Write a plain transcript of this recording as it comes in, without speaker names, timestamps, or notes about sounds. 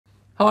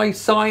Hi,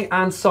 Si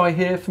and Si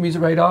here for Music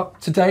Radar.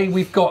 Today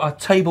we've got a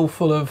table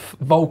full of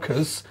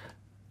Volcas.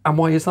 And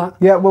why is that?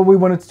 Yeah, well, we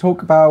wanted to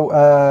talk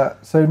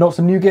about, so not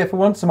some new gear for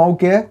once, some old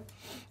gear.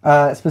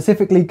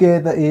 Specifically gear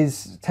that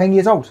is 10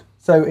 years old.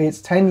 So it's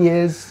 10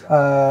 years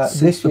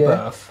this year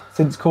birth.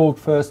 Since Korg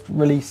first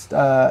released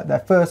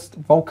their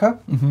first Volca.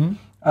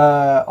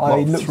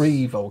 Mm-hmm.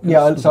 Three Volcas.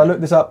 Yeah, so I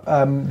looked this up,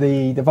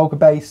 the Volca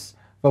Bass,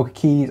 Volca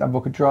Keys and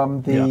Volca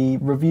Drum. The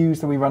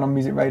reviews that we ran on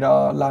Music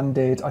Radar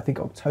landed, I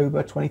think,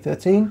 October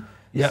 2013.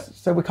 Yeah.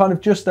 So we're kind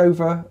of just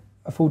over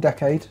a full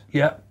decade.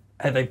 Yeah.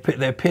 And they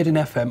appeared in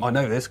FM. I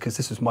know this because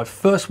this was my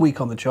first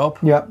week on the job.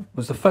 Yeah.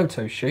 Was the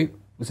photo shoot.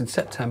 It was in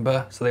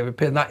September, so they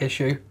appeared in that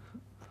issue.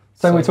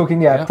 So we're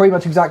talking, pretty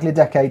much exactly a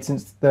decade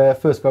since the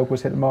first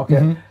Volcas hit the market.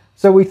 Mm-hmm.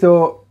 So we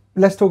thought,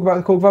 let's talk about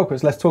the Korg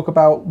Volcas. Let's talk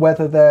about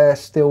whether they're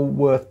still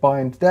worth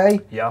buying today.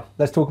 Yeah.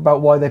 Let's talk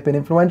about why they've been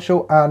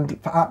influential, and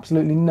for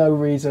absolutely no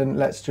reason,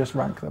 let's just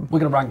rank them. We're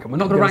going to rank them. We're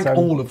not going to rank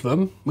all of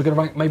them. We're going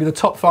to rank maybe the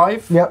top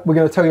 5. Yeah, we're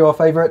going to tell you our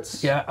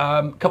favourites. Yeah,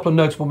 a couple of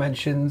notable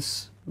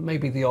mentions.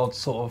 Maybe the odd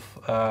sort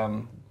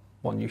of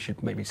one you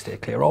should maybe steer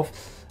clear of.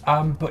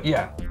 But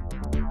yeah.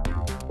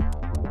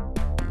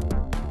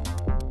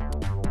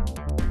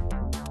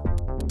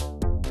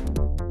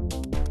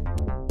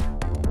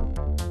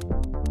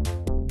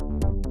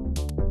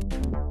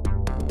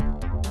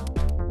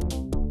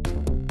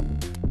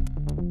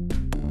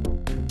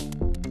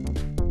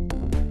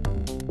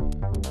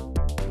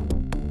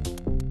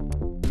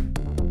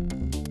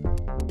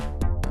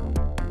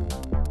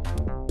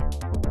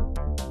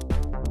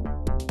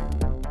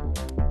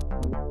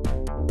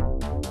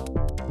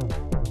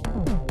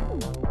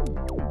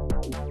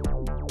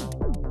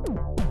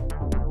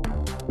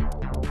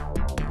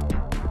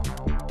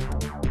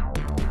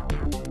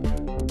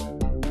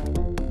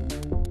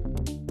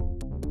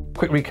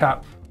 Quick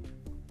recap,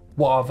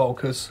 what are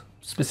Volcas?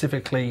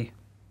 Specifically,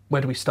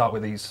 where do we start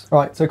with these?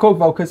 Right, so Korg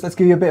Volcas, let's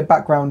give you a bit of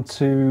background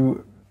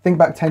to think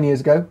back 10 years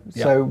ago.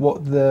 Yeah. So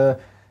what the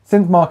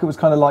synth market was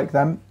kind of like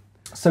then.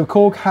 So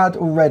Korg had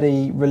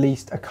already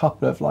released a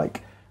couple of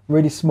like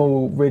really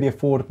small, really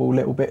affordable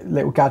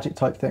little gadget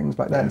type things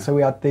back then. Yeah. So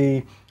we had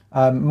the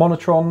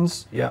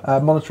Monotrons,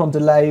 Monotron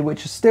delay,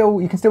 which is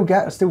still, you can still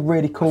get, are still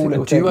really cool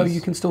little Duo things.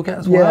 you can still get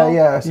as well.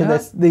 Yeah. So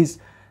there's these,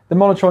 the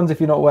Monotrons, if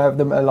you're not aware of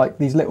them, are like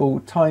these little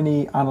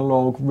tiny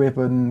analog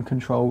ribbon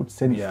controlled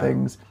synth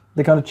things.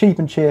 They're kind of cheap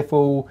and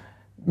cheerful,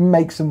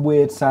 make some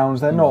weird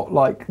sounds. They're not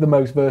like the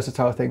most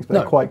versatile things, but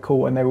they're quite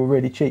cool, and they were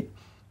really cheap.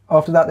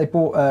 After that, they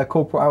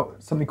Korg brought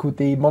out something called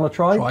the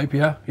Monotribe.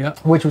 Yeah.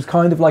 Which was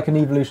kind of like an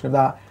evolution of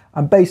that,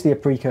 and basically a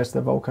precursor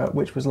to the Volca,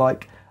 which was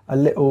like a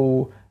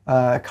little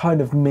kind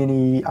of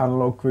mini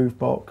analog groove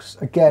box.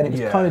 Again, it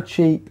was kind of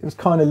cheap, it was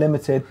kind of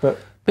limited, but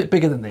bit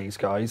bigger than these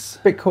guys.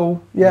 Bit cool,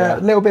 a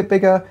little bit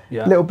bigger,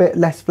 a little bit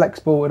less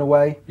flexible in a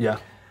way. Yeah.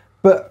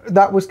 But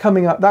that was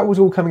coming up. That was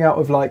all coming out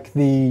of like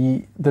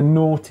the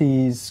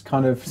noughties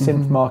kind of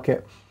synth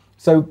market.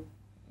 So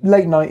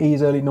late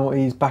 90s, early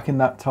noughties, back in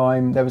that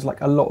time, there was like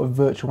a lot of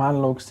virtual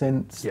analog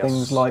synths,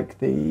 things like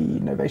the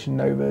Novation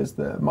Novas,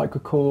 the Micro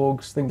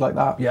Korgs, things like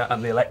that. Yeah,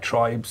 and the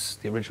Electribes,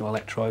 the original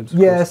Electribes.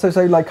 Yeah, so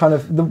like kind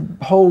of the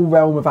whole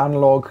realm of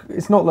analog.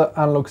 It's not that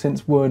analog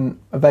synths weren't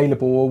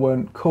available or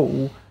weren't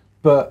cool,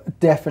 but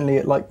definitely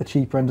at like the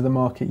cheaper end of the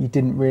market, you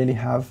didn't really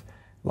have,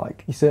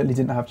 like, you certainly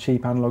didn't have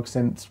cheap analog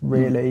synths,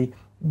 really.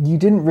 You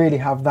didn't really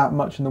have that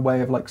much in the way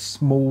of like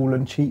small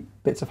and cheap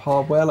bits of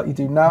hardware like you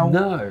do now.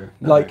 No.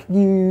 Like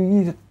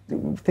you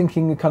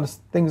thinking kind of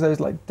things those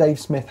like Dave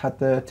Smith had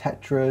the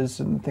Tetras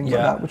and things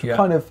like that, which were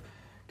kind of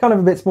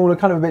a bit smaller,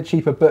 kind of a bit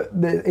cheaper, but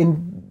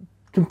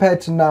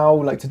compared to now,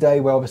 like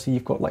today, where obviously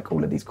you've got like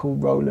all of these cool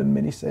Roland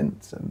mini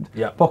synths and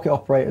pocket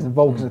operators and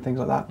Volcas and things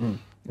like that.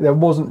 There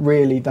wasn't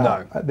really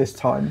that at this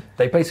time.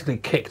 They basically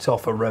kicked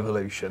off a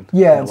revolution.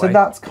 Yeah, and so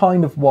that's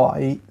kind of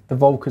why the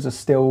Volcas are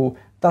still,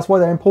 that's why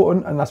they're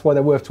important and that's why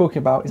they're worth talking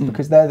about, is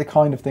because they're the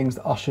kind of things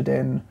that ushered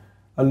in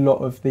a lot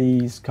of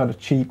these kind of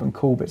cheap and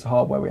cool bits of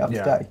hardware we have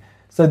today.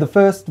 So the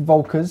first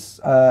Volcas,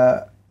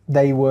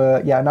 they were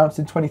announced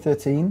in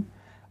 2013.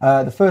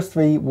 The first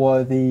 3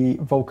 were the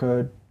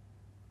Volca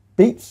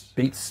Beats,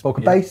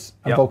 Volca Bass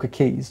and Volca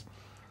Keys.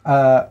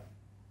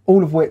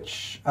 All of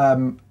which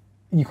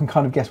you can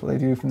kind of guess what they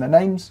do from their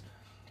names.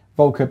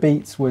 Volca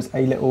Beats was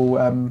a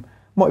little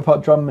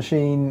multi-part drum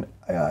machine.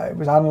 It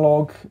was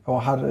analog, or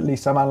had at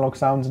least some analog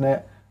sounds in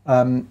it.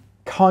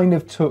 Kind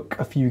of took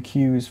a few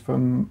cues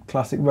from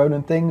classic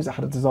Roland things. It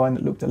had a design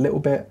that looked a little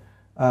bit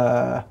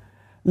kind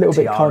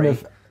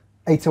of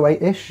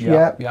 808-ish.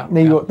 Then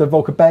you got the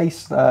Volca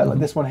Bass, like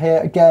this one here.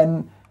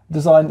 Again,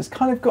 design that's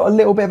kind of got a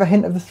little bit of a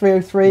hint of the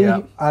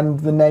 303, and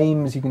the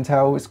name, as you can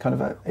tell, is kind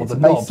of a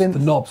bass synth. The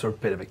knobs are a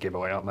bit of a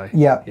giveaway, aren't they?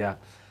 Yeah.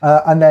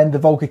 And then the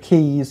Volca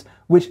Keys,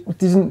 which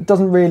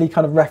doesn't really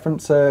kind of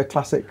reference a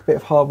classic bit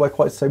of hardware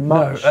quite so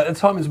much. No, at the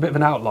time it was a bit of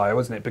an outlier,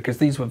 wasn't it? Because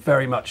these were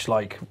very much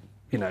like,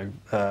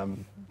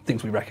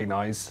 things we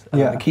recognise.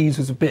 The Keys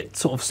was a bit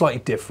sort of slightly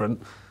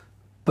different,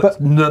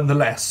 but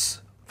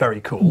nonetheless very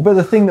cool. But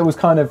the thing that was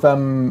kind of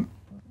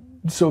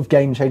sort of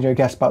game changer, I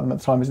guess, about them at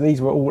the time is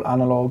these were all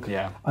analog,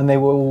 and they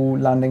were all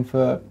landing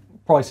for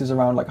prices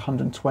around like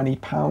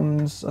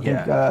 £120, I think,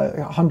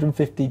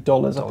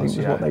 $150, I think was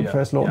what they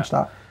first launched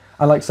at.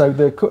 And like, so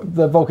the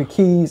Volca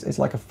Keys is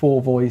like a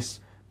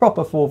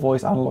proper four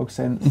voice analog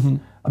synth.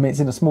 I mean,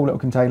 it's in a small little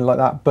container like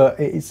that, but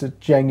it's a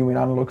genuine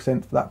analog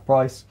synth for that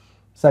price.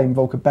 Same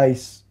Volca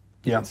Bass,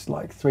 it's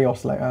like 3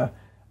 oscillator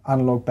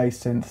analog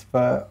bass synth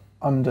for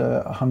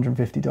under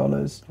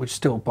 $150. Which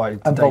still by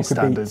today's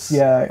standards.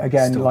 Beats,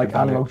 again, like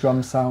analog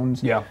drum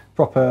sounds,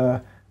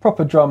 proper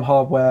drum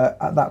hardware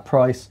at that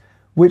price,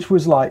 which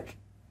was like,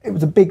 it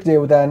was a big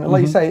deal then.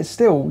 Like you say, it's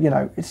still, you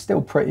know, it's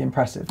still pretty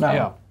impressive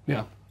now.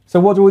 So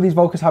what do all these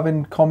Volcas have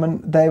in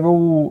common? They're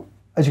all,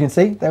 as you can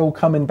see, they all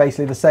come in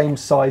basically the same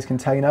size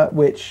container,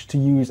 which, to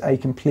use a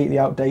completely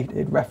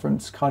outdated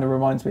reference, kind of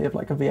reminds me of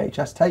like a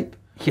VHS tape.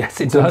 Yes,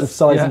 it in does. terms of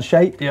size and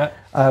shape.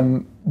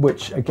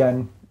 Which,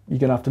 again, you're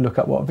going to have to look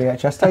up what a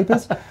VHS tape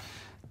is.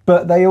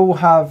 But they all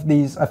have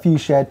a few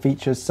shared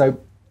features. So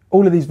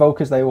all of these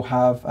Volcas, they all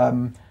have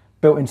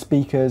built-in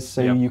speakers,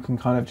 so you can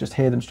kind of just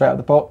hear them straight out of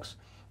the box.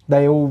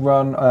 They all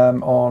run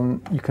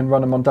you can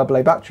run them on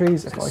AA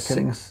batteries. If I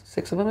can,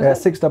 six of them. Yeah,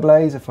 6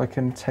 AA's. If I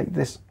can take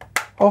this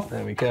off.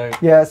 There we go.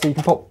 Yeah, so you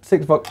can pop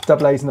 6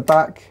 AA's in the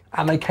back.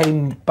 And they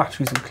came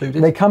batteries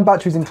included. They come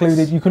batteries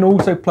included. You can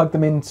also plug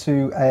them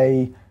into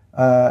a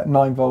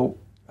 9-volt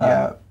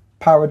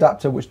power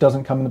adapter, which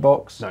doesn't come in the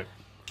box. No.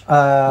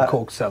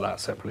 Korg sell that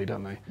separately,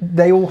 don't they?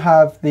 They all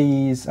have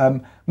these.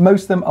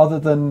 Most of them, other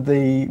than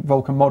the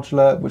Volca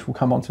modular, which we'll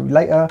come on to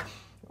later,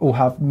 all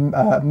have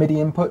MIDI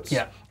inputs.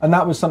 Yeah. And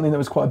that was something that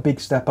was quite a big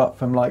step up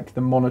from like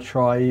the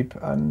Monotribe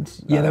and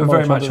they were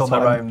very much on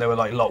their own. They were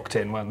like locked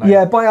in, weren't they?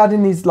 Yeah, by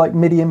adding these like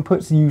MIDI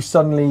inputs, you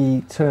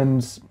suddenly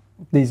turns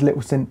these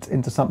little synths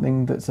into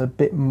something that's a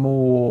bit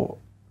more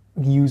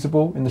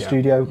usable in the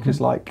studio,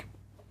 because like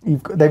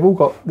they've all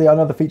got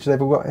another feature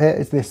they've all got here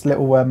is this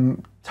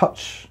little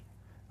touch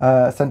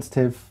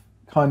sensitive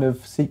kind of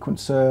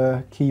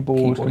sequencer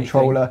keyboard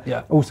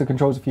controller. Also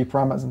controls a few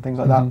parameters and things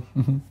like that.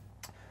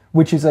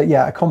 Which is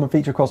a common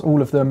feature across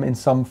all of them in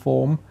some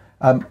form.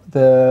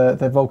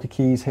 The Volca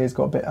Keys here's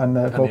got a bit, and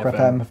the Volca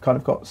FM have kind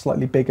of got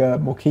slightly bigger,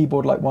 more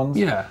keyboard-like ones.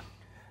 Yeah,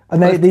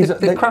 and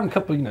they crammed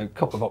a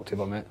couple of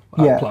octave on it,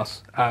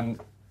 plus,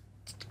 and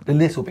a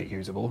little bit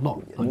usable,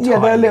 not entirely. Yeah,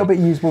 they're a little bit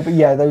usable, but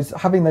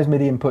having those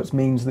MIDI inputs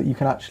means that you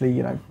can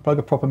actually plug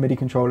a proper MIDI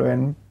controller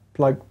in,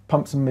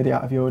 pump some MIDI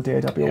out of your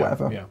DAW or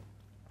whatever,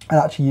 and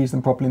actually use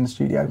them properly in the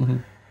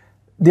studio.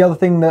 The other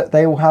thing that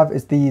they all have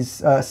is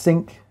these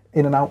sync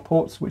in and out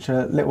ports, which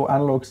are little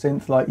analog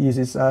synth, like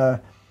uses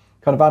kind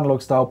of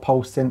analog style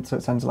pulse synth, so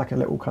it sends like a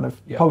little kind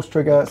of pulse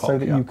trigger, so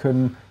that you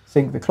can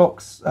sync the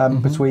clocks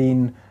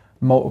between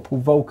multiple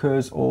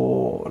Volcas,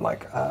 or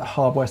like a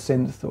hardware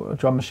synth or a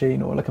drum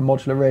machine or like a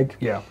modular rig.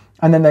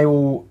 And then they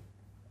all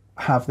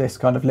have this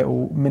kind of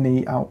little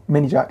mini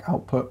jack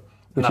output,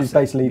 which is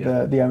basically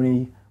the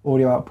only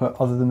audio output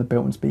other than the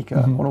built-in speaker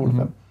on all of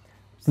them.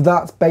 So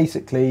that's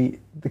basically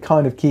the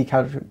kind of key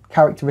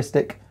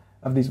characteristic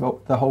of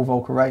the whole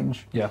Volca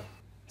range.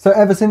 So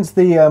ever since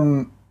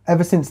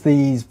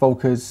these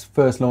Volcas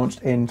first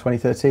launched in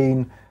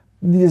 2013,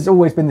 there's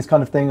always been this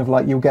kind of thing of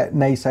like, you'll get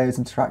naysayers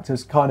and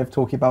detractors kind of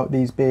talking about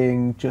these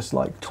being just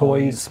like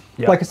toys.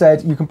 Like I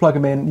said, you can plug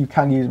them in, you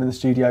can use them in the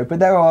studio, but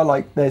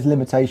there's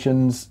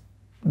limitations.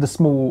 The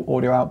small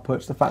audio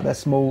outputs, the fact they're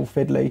small,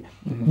 fiddly,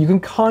 you can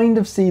kind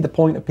of see the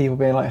point of people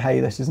being like, hey,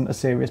 this isn't a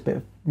serious bit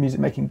of music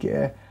making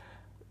gear.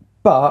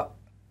 But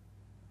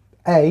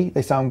they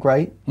sound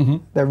great.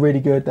 They're really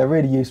good. They're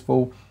really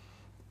useful.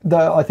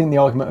 I think the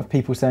argument of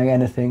people saying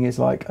anything is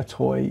like a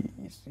toy,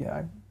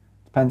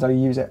 depends how you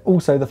use it.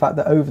 Also, the fact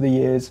that over the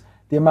years,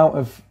 the amount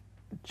of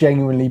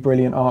genuinely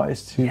brilliant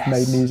artists who've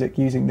made music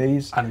using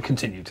these and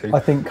continue to, I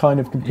think, kind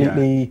of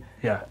completely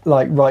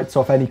like writes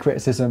off any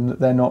criticism that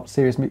they're not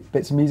serious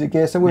bits of music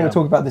gear. So we were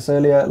talking about this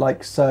earlier.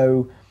 Like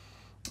so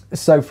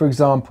for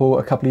example,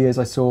 a couple of years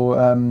I saw.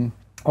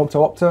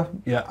 Octa,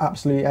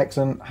 absolutely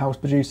excellent house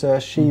producer.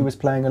 She was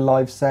playing a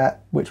live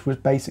set which was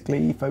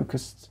basically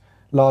focused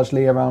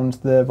largely around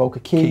the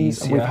Volca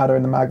keys. And we've had her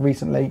in the mag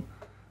recently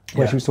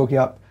where she was talking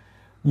up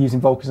using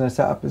Volcas in a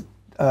setup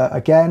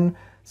again.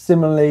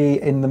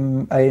 Similarly,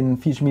 in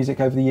future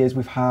music over the years,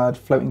 we've had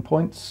Floating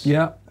Points,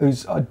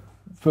 who's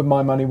for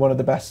my money one of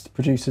the best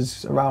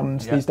producers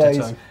around these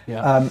days,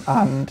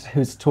 and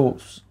who's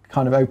talked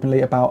kind of openly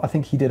about, I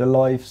think he did a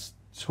live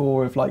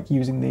tour of like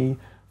using the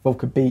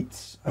Volca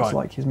Beats as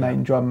like his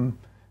main drum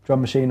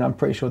machine. I'm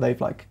pretty sure they've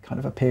like kind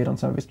of appeared on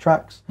some of his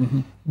tracks.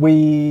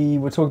 We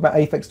were talking about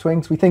Aphex Twin,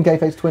 because we think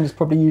Aphex Twin has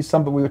probably used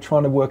some, but we were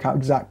trying to work out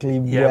exactly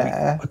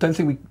where. I don't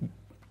think we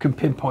can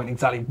pinpoint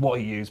exactly what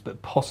he used,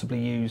 but possibly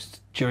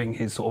used during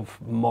his sort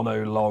of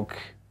monologue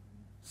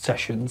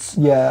sessions.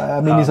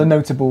 I mean, he's a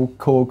notable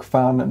Korg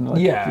fan, and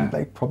like, I think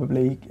they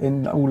probably,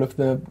 in all of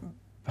the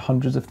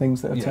hundreds of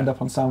things that have turned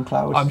up on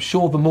SoundCloud. I'm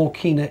sure the more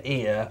keener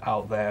ear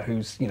out there,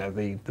 who's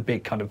the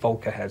big kind of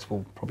Volca heads,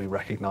 will probably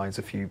recognise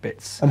a few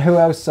bits. And who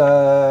else?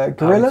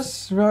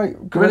 Gorillaz, right?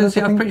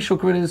 Gorillaz, I'm pretty sure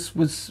Gorillaz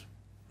was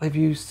they've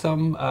used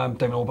some.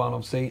 Damon Albarn,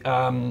 obviously.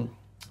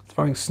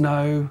 Throwing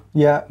Snow.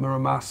 Yeah.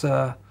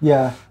 Muramasa.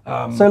 Yeah.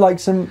 So like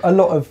a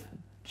lot of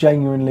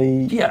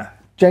genuinely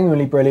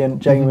brilliant,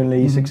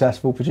 genuinely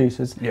successful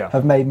producers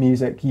have made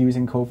music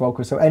using Korg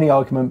Volca. So any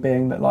argument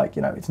being that, like,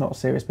 you know, it's not a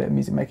serious bit of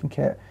music making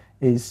kit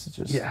is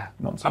just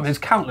nonsense. I mean, there's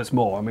countless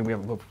more. I mean, we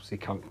obviously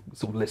can't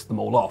sort of list them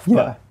all off,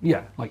 but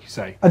yeah, like you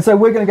say. And so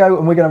we're going to go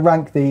and we're going to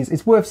rank these.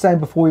 It's worth saying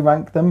before we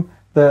rank them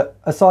that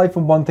aside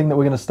from one thing that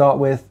we're going to start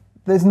with,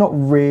 there's not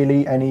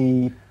really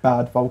any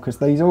bad Volcas.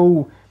 These are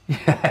all,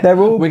 they're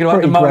all we're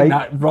going to pretty great.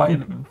 That right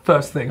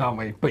first thing, aren't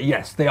we? But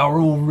yes, they are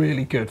all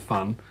really good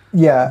fun.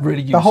 Yeah,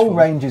 really useful. The whole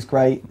range is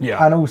great.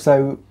 Yeah. And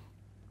also,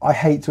 I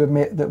hate to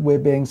admit that we're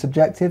being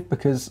subjective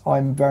because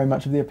I'm very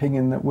much of the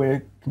opinion that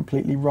we're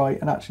completely right,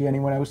 and actually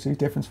anyone else who's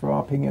different from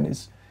our opinion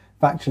is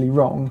factually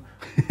wrong.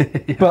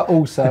 But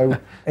also,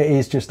 it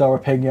is just our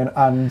opinion,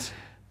 and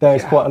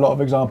there's quite a lot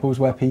of examples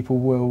where people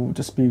will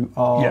dispute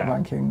our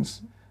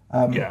rankings.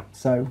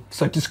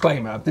 So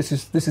disclaimer: this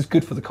is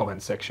good for the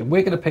comment section.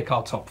 We're going to pick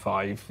our top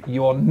 5.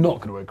 You are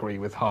not going to agree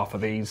with half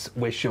of these,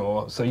 we're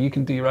sure. So you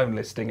can do your own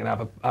listing and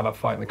have a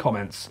fight in the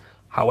comments.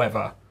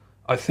 However,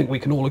 I think we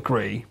can all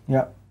agree.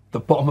 Yeah. The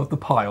bottom of the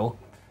pile.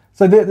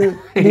 So the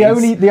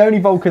only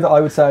Volca that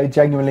I would say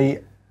genuinely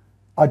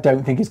I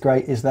don't think is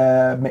great is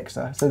their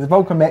mixer. So the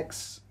Volca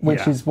Mix,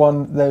 which is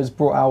one that was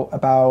brought out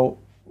about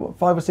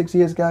 5 or 6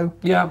 years ago.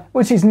 Yeah.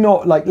 Which is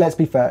not, like, let's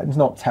be fair, it's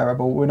not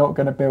terrible. We're not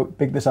going to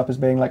big this up as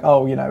being like,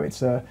 oh, you know,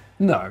 it's a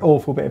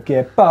awful bit of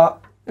gear.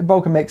 But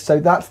Volca Mix, so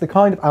that's the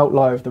kind of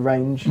outlier of the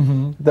range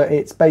that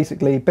it's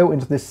basically built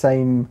into this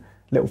same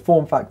little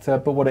form factor,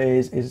 but what it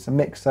is it's a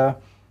mixer.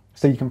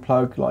 So you can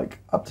plug like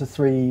up to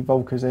 3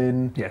 Volcas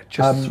in. Yeah,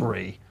 just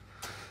 3.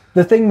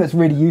 The thing that's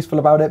really useful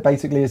about it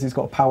basically is it's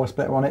got a power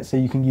splitter on it, so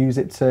you can use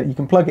it to, you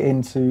can plug it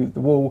into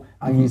the wall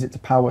and use it to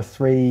power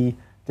 3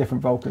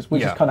 different Volcas,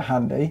 which is kind of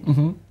handy.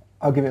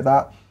 I'll give it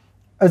that.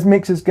 As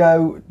mixers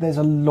go, there's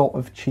a lot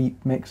of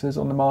cheap mixers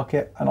on the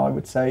market, and I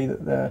would say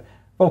that the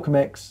Volca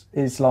Mix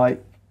is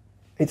like,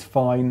 it's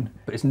fine.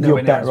 But it's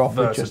nowhere near as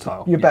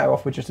versatile. You're better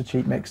off with just a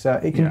cheap mixer.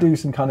 It can do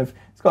some kind of,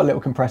 it's got a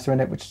little compressor in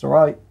it, which is all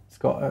right. It's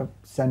got a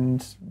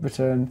send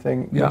return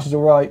thing, which is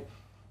all right.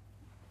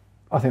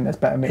 I think there's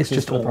better mixers.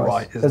 It's just all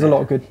right. There's a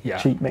lot of good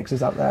cheap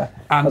mixers out there.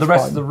 And the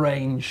rest of the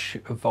range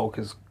of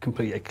Volcas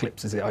completely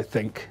eclipses it, I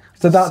think.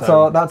 So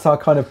that's our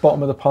kind of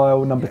bottom of the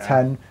pile, number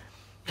 10.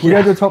 We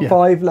go to the top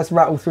 5. Let's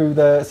rattle through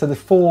so there's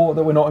 4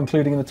 that we're not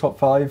including in the top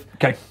 5.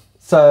 Okay.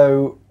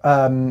 So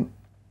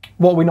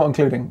what are we not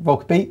including?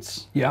 Volca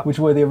Beats, which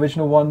were the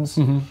original ones.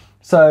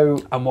 So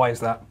and why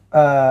is that?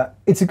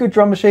 It's a good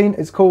drum machine.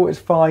 It's cool. It's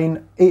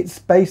fine. It's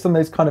based on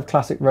those kind of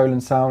classic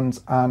Roland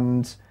sounds,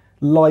 and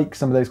like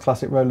some of those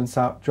classic Roland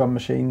drum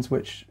machines,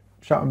 which,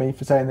 shout at me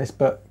for saying this,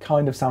 but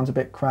kind of sounds a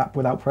bit crap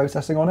without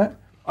processing on it.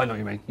 I know what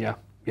you mean. Yeah.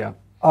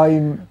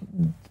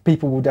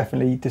 People will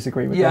definitely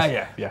disagree with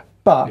this. Yeah.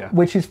 But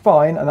which is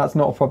fine, and that's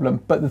not a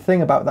problem. But the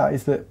thing about that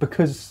is that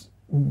because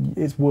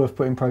it's worth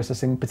putting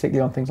processing,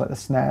 particularly on things like the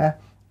snare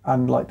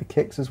and like the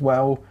kicks as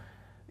well,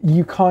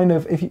 you kind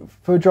of,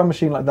 for a drum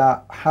machine like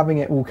that, having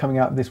it all coming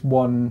out of this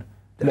one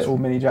little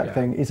mini jack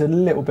thing is a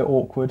little bit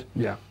awkward.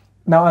 Yeah.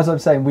 Now, as I'm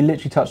saying, we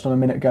literally touched on a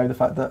minute ago the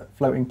fact that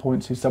Floating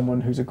Points, who's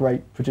someone who's a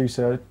great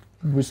producer,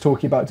 was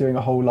talking about doing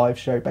a whole live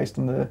show based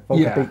on the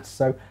Volca Beats.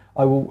 So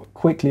I will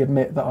quickly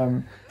admit that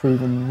I'm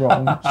proven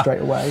wrong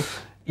straight away.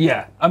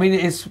 Yeah, I mean,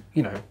 it is,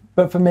 you know.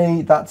 But for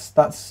me, that's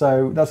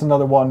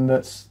another one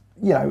that's,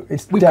 you know,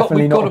 it's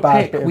definitely not a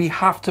bad bit. We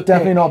have to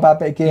definitely not a bad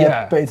bit of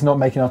gear, but it's not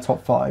making our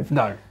top 5.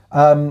 No.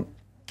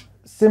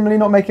 Similarly,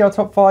 not making our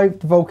top 5,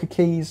 the Volca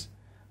Keys.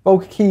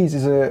 Volca Keys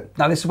is a...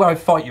 Now, this is where I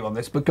fight you on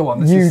this, but go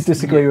on. You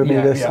disagree with me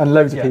with this, and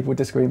loads of people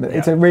disagree with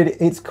it.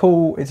 It's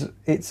cool.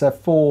 It's a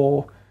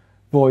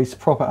 4-voice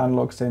proper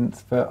analog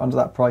synth for under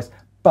that price.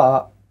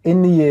 But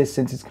in the years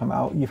since it's come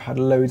out, you've had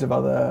loads of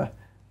other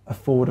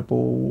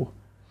affordable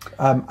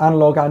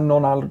analog and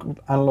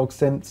non-analog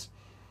synths.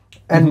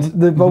 And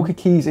the Volca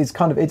Keys is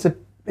kind of,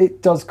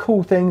 it does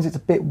cool things. It's a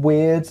bit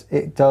weird.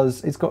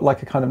 It's got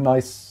like a kind of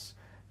nice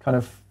kind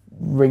of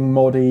ring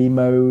modi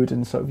mode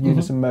and sort of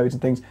unison modes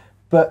and things.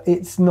 But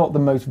it's not the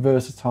most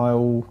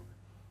versatile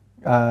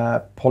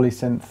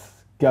polysynth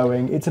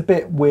going. It's a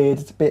bit weird.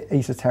 It's a bit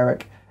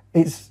esoteric.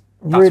 That's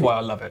why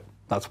I love it.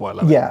 That's why I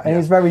love it. Yeah, and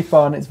it's very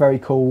fun. It's very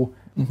cool.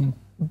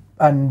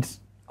 And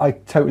I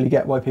totally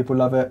get why people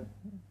love it.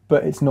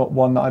 But it's not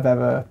one that I've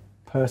ever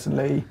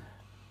personally...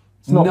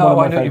 It's not one of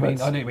my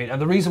favourites. I know what you mean.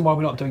 And the reason why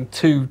we're not doing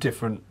 2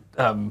 different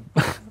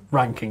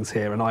rankings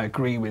here, and I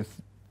agree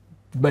with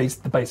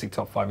the basic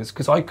top 5, is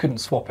because I couldn't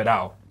swap it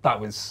out.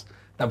 That'd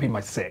be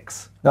my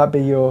 6. That'd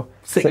be your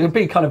 6. It would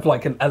be kind of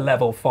like a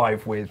level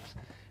 5 with,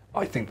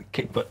 I think, the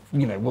kick. But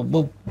you know,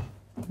 we'll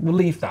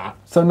leave that.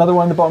 So another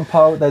one in the bottom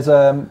pile. There's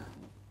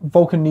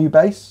Volca New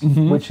Bass,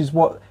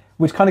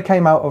 which kind of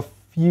came out a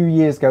few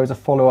years ago as a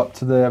follow-up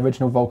to the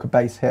original Volca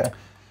Bass here.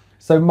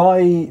 So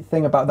my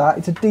thing about that,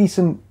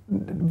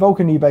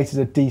 Volca New Bass is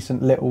a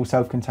decent little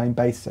self-contained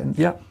bass synth.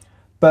 Yeah.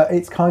 But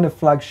its kind of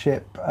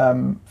flagship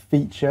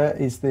feature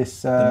is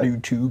this new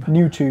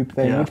tube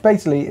thing, which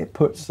basically it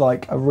puts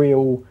like a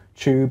real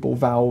tube or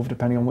valve,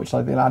 depending on which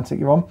side of the Atlantic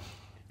you're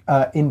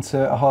on,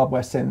 into a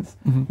hardware synth,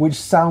 which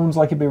sounds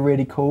like it'd be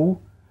really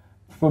cool.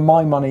 For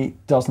my money,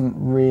 doesn't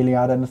really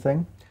add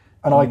anything.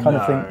 And I kind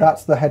of think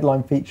that's the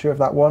headline feature of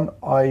that one.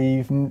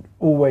 I've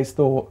always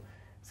thought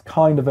it's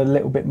kind of a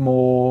little bit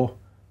more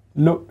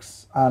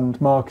looks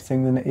and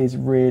marketing than it is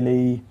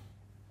really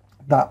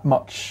that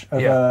much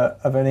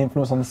of an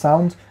influence on the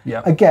sound.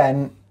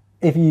 Again,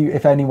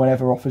 if anyone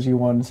ever offers you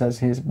one and says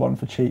here's one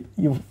for cheap,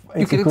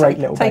 it's a great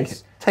little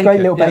bass.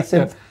 Great little bass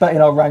synth, but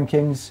in our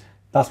rankings,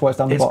 that's why it's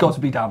down the bottom. It's got to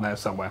be down there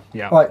somewhere,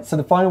 Right, so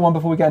the final one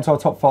before we get into our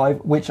top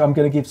 5, which I'm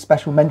going to give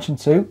special mention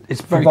to.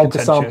 It's very Volca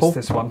contentious, sample.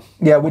 this one.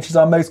 Yeah, which is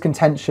our most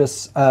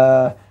contentious,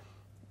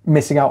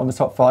 missing out on the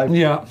top 5.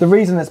 Yeah. The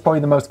reason it's probably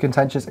the most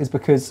contentious is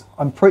because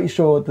I'm pretty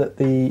sure that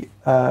the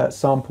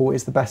sample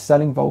is the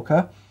best-selling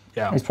Volca.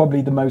 Yeah. It's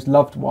probably the most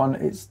loved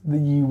one.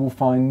 You will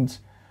find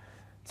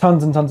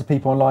tons and tons of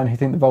people online who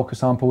think the Volca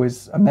sample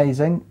is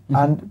amazing,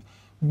 and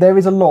there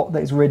is a lot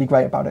that is really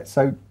great about it.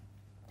 So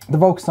the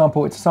Volca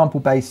sample, it's a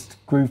sample-based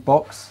groove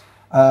box.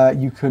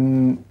 You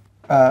can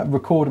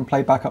record and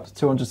play back up to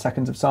 200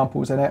 seconds of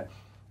samples in it.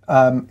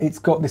 It's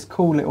got this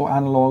cool little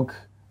analog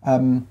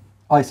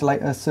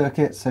isolator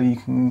circuit, so you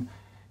can,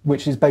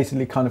 which is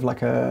basically kind of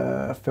like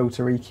a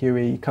filter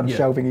EQ kind of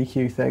shelving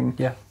EQ thing,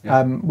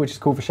 which is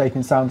cool for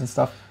shaping sounds and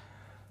stuff.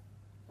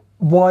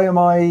 Why am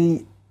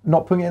I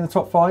not putting it in the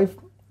top 5?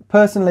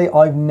 Personally,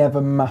 I've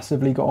never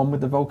massively got on with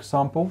the Volca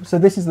sample. So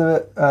this is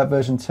the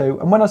version 2,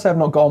 and when I say I've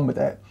not got on with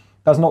it,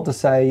 that's not to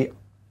say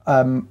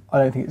I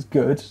don't think it's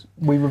good.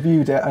 We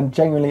reviewed it, and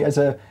genuinely,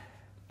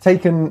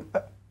 taken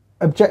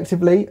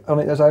objectively on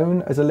its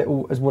own,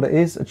 as what it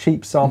is, a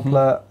cheap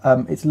sampler.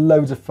 It's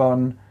loads of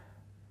fun,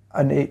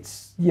 and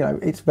it's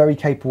very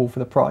capable for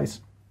the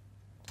price.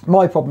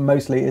 My problem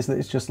mostly is that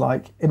it's just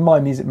like in my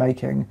music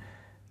making,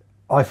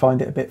 I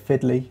find it a bit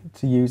fiddly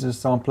to use as a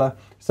sampler.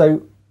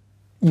 So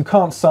you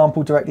can't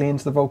sample directly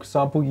into the Volca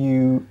sample.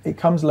 It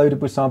comes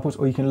loaded with samples,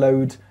 or you can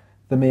load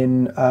them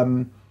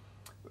in.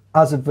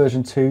 As of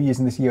version 2,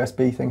 using this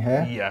USB thing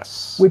here.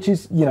 Yes. Which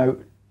is,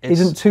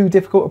 isn't too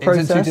difficult a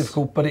process. It isn't too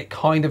difficult, but it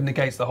kind of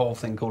negates the whole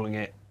thing calling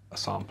it a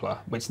sampler.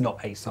 It's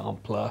not a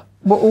sampler.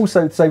 Well,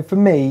 also, so for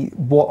me,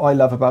 what I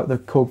love about the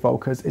Korg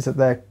Volcas is that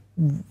they're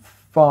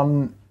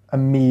fun,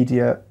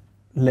 immediate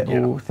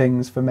little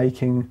things for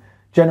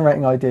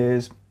generating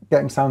ideas,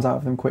 getting sounds out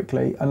of them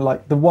quickly. And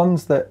like the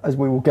ones that, as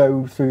we will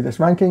go through this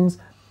rankings,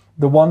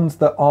 the ones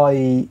that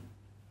I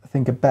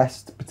think are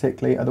best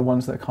particularly are the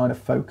ones that are kind of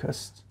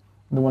focused.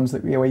 The ones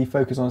that where you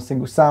focus on a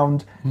single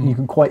sound, and you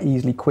can quite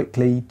easily,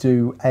 quickly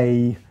do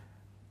a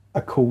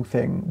cool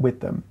thing with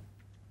them.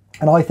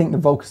 And I think the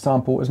Volca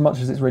sample, as much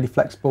as it's really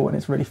flexible and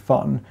it's really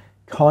fun,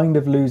 kind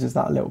of loses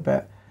that a little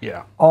bit.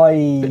 Yeah.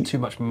 A bit too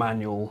much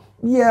manual.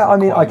 Yeah, I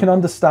mean, I can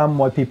understand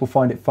why people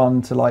find it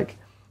fun to like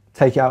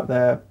take it out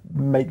there,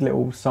 make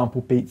little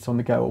sample beats on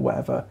the go or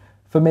whatever.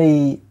 For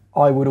me,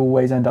 I would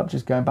always end up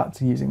just going back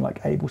to using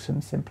like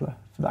Ableton simpler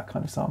for that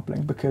kind of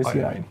sampling, because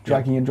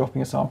dragging and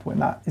dropping a sample in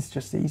that is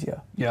just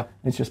easier. Yeah,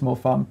 it's just more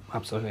fun.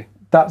 Absolutely.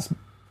 That's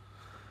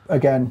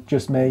again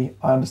just me.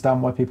 I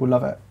understand why people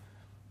love it.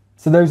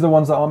 So those are the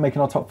ones that aren't making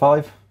our top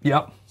 5.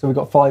 Yep. So we've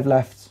got 5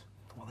 left.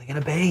 What are they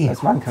going to be?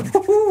 Let's rank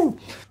them.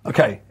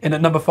 Okay, in at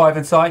number 5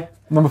 inside.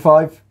 Number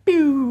 5.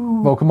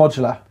 Pew. Volca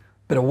Modular.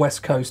 Bit of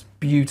West Coast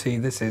beauty.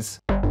 This is.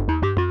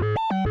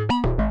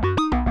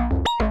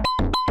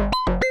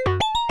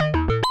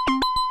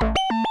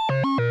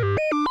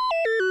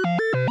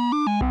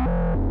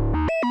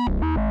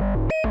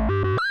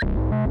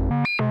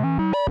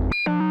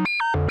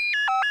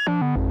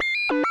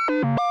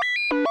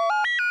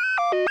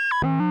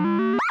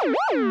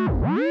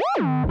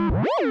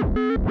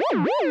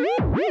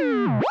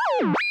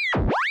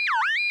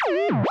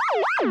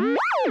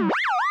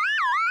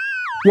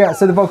 Yeah,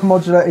 so the Volca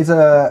Modular is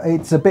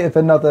it's a bit of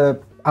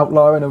another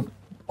outlier and an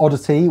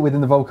oddity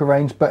within the Volca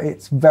range, but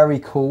it's very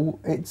cool.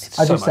 It's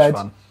as so you said,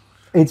 fun.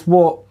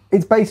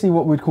 It's basically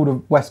what we'd call a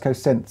West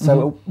Coast synth.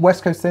 So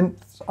West Coast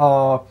synths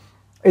are,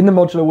 in the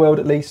modular world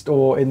at least,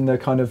 or in the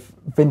kind of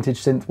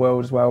vintage synth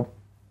world as well.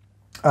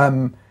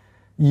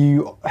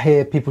 You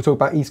hear people talk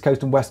about East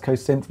Coast and West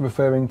Coast synth,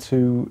 referring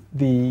to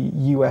the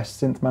US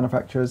synth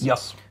manufacturers.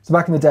 Yes. So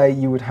back in the day,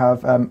 you would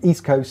have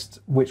East Coast,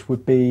 which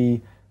would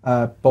be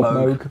Bob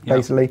Moog,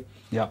 basically.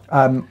 Yeah.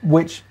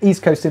 Which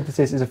East Coast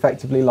synthesis is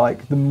effectively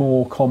like the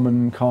more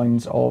common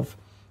kinds of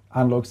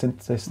analog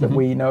synthesis that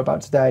we know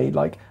about today,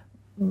 like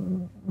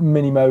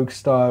mini Moog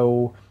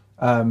style,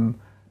 kind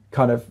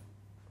of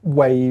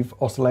wave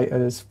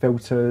oscillators,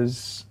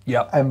 filters,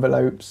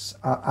 envelopes,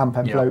 amp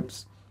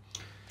envelopes.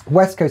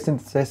 West Coast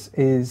synthesis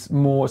is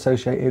more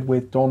associated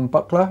with Don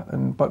Buckler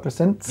and Buckler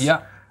synths.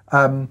 Yeah.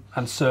 And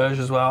Surge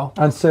as well.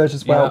 And Surge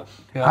as well.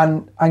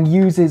 Yeah. And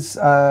uses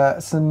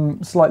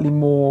some slightly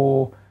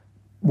more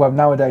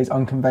nowadays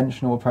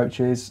unconventional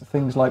approaches,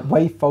 things like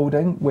wave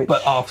folding, which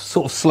but are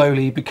sort of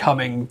slowly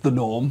becoming the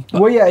norm.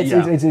 But, well, yeah,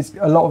 it's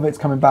a lot of it's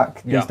coming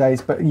back these Yeah.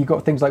 days. But you've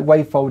got things like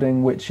wave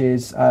folding, which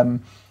is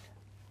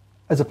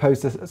as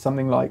opposed to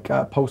something like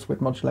pulse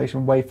width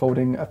modulation. Wave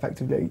folding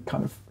effectively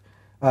kind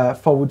of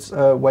folds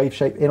a wave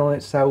shape in on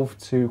itself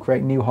to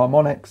create new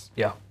harmonics.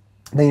 Yeah.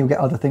 Then you get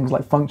other things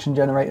like function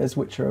generators,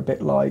 which are a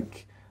bit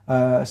like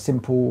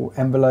simple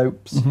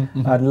envelopes,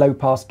 and low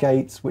pass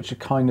gates, which are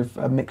kind of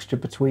a mixture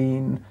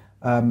between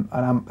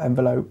an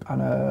envelope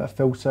and a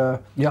filter.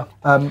 Yeah.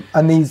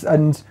 And these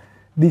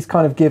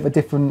kind of give a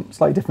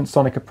slightly different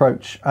sonic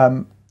approach.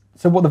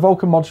 So what the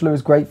Volca modular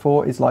is great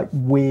for is like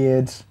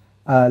weird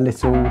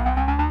little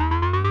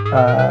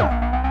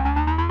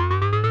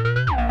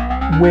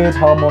weird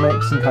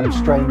harmonics and kind of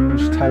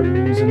strange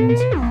tones, and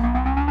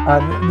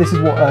this is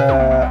what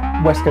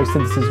West Coast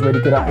synthesis is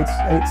really good at.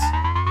 It's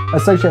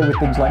associated with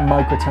things like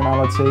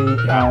microtonality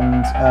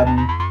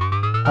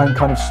and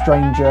kind of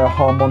stranger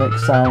harmonic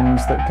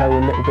sounds that go a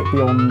little bit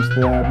beyond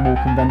the more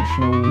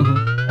conventional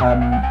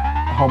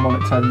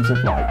harmonic tones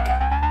of like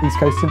East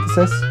Coast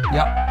synthesis.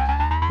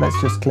 Yeah. Let's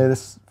just clear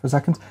this for a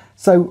second.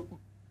 So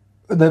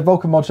the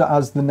Volca modular,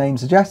 as the name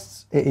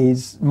suggests, it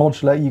is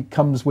modular. It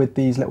comes with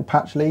these little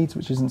patch leads,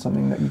 which isn't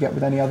something that you get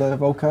with any other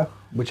Volca.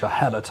 Which are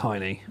hella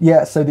tiny.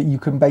 Yeah, so that you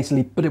can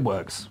basically. But it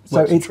works.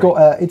 So it's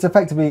got it's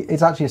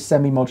actually a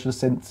semi-modular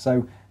synth.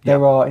 So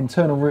there are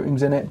internal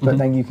routings in it, but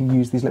then you can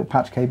use these little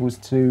patch cables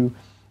to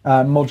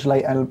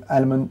modulate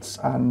elements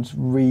and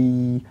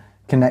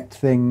reconnect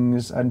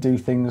things and do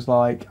things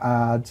like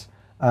add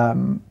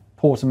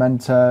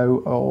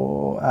portamento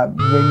or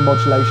ring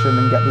modulation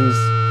and get these.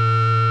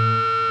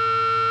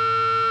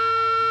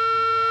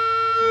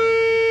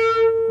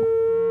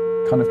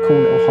 Kind of cool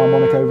little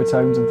harmonic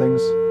overtones and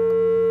things.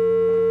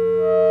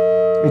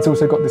 It's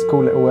also got this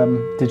cool little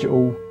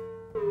digital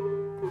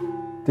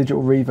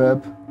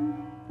reverb.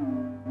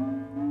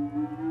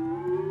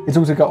 It's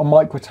also got a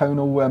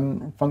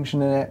microtonal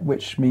function in it,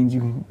 which means you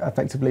can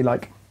effectively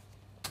like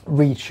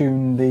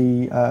retune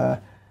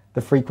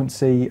the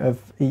frequency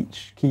of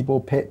each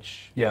keyboard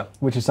pitch. Yeah.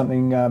 Which is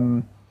something.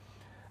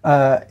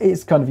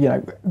 It's kind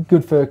of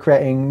good for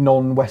creating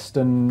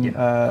non-Western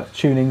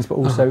tunings, but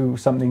also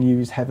something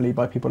used heavily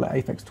by people like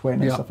Aphex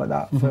Twin and stuff like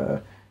that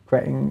for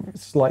creating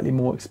slightly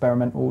more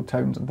experimental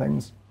tones and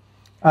things.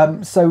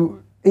 So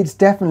it's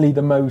definitely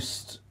the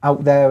most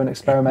out there and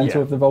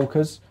experimental of the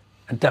Volcas.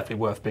 And definitely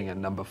worth being at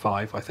number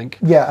 5, I think.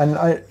 Yeah,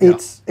 and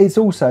it's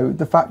also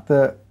the fact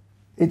that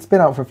it's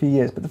been out for a few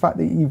years, but the fact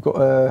that you've got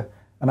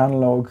an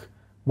analog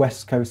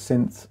West Coast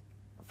synth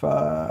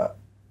for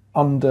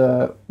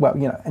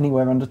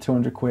anywhere under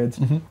 200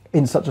 quid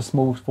in such a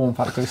small form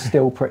factor is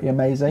still pretty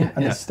amazing.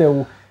 And it's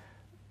still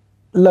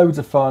loads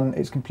of fun.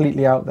 It's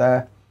completely out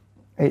there.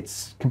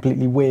 It's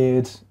completely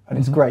weird and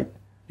it's great.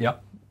 Yeah.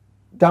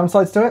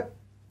 Downsides to it.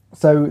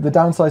 So the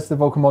downsides to the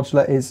Volca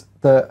modular is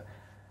that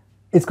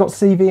it's got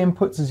CV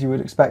inputs as you would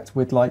expect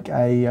with like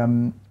a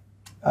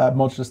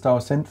modular style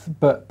synth,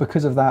 but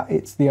because of that,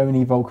 it's the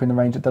only Volca in the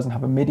range that doesn't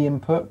have a MIDI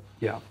input.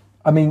 Yeah.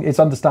 I mean, it's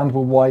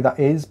understandable why that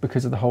is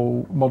because of the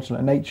whole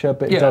modular nature,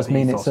 but it does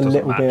mean it's a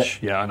little bit.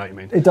 Yeah, I know what you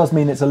mean. It does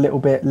mean it's a little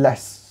bit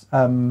less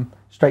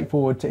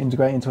straightforward to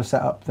integrate into a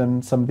setup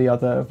than some of the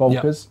other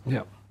Volcas.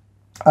 Yeah.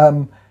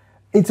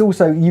 It's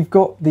also, you've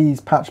got these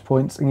patch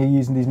points and you're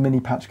using these mini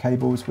patch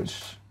cables,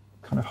 which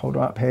kind of hold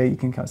up here. You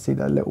can kind of see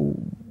their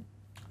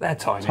they're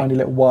tiny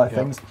little wire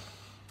things.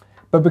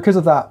 But because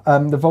of that,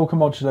 the Volca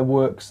modular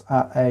works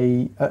at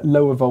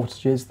lower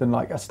voltages than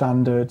like a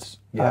standard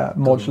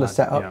modular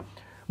setup,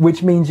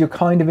 which means you're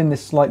kind of in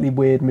this slightly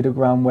weird middle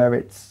ground where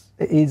it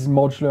is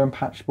modular and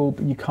patchable,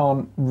 but you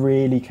can't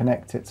really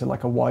connect it to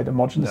like a wider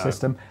modular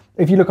system.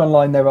 If you look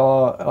online, there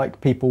are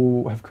like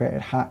people have created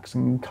hacks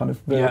and kind of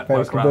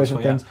various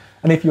conversion things.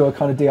 And if you're a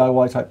kind of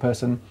DIY type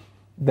person,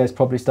 there's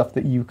probably stuff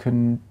that you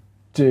can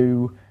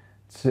do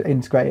to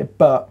integrate it.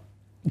 But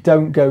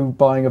don't go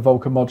buying a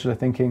Volca modular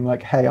thinking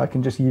like, hey, I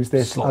can just use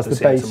this as the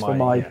base for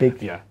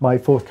my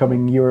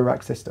forthcoming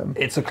Eurorack system.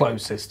 It's a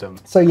closed system.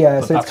 So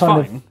but so it's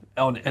kind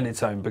of in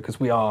its own, because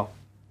we are,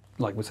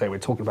 like we say, we're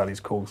talking about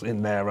these Korgs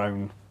in their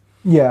own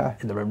in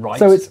their own right.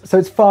 So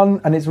it's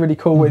fun and it's really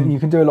cool and you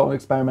can do a lot of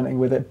experimenting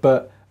with it,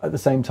 but at the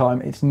same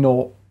time, it's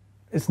not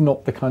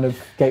the kind of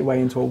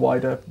gateway into a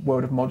wider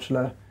world of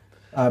modular.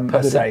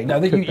 Per se.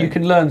 No, you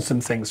can learn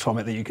some things from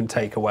it that you can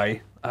take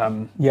away.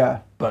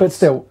 But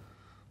still,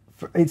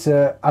 it's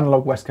an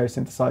analog West Coast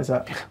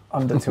synthesizer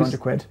under 200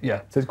 quid.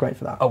 Yeah. So it's great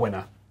for that. A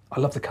winner. I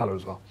love the colour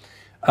as well.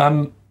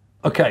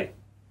 Okay,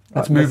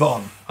 let's move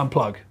on.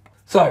 Unplug.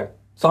 So,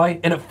 Si,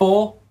 in at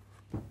 4,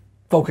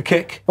 Volca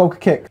kick. Volca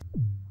kick.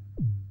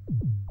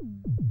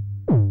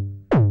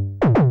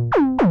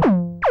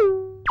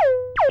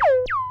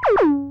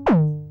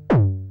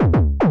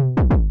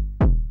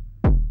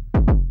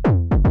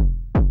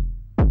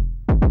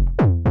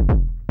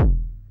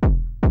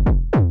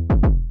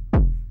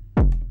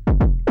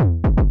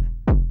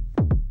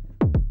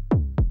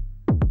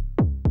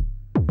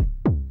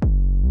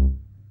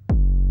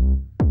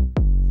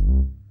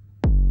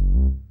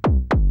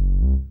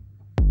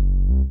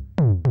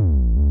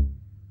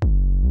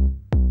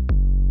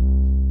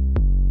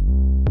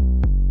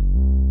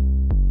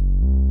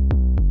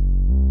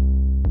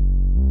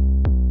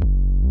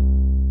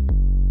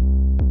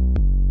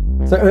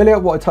 So earlier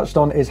what I touched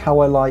on is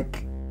how I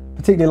like,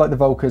 particularly like the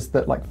Volcas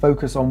that like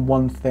focus on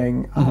one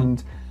thing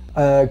and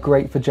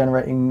great for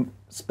generating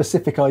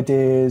specific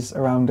ideas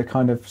around a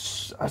kind of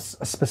a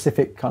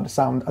specific kind of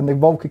sound. And the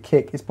Volca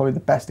kick is probably the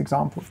best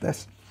example of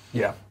this.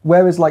 Yeah.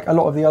 Whereas like a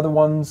lot of the other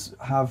ones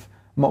have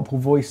multiple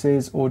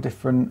voices or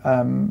different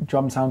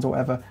drum sounds or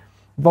whatever,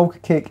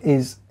 Volca kick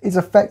is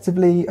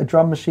effectively a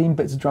drum machine,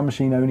 but it's a drum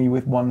machine only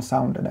with one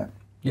sound in it.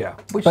 Yeah,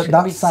 which but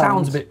that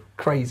sounds a bit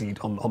crazy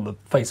on the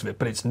face of it,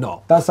 but it's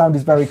not. That sound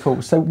is very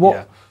cool. So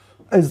what,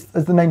 as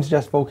the name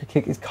suggests, Volca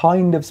kick is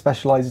kind of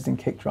specialises in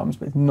kick drums,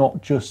 but it's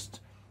not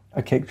just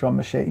a kick drum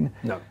machine.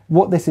 No.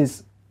 What this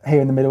is here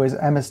in the middle is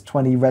an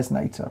MS-20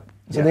 resonator.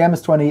 So the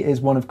MS-20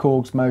 is one of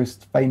Korg's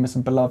most famous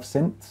and beloved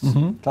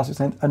synths, classic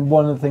synth, and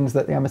one of the things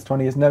that the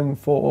MS-20 is known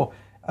for,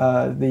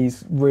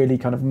 these really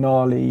kind of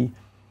gnarly,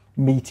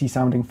 meaty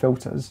sounding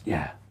filters.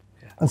 Yeah.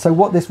 And so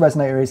what this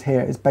resonator is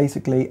here is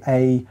basically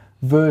a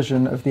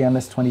version of the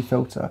MS-20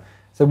 filter.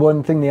 So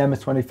one thing the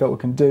MS-20 filter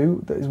can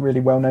do that is really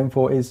well known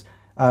for is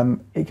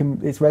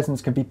its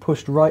resonance can be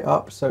pushed right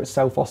up, so it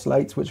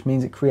self-oscillates, which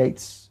means it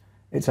creates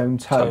its own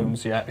tone.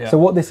 Tones, yeah. So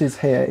what this is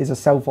here is a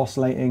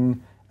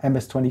self-oscillating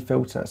MS-20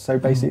 filter. So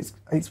basically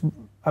it's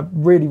a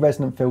really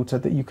resonant filter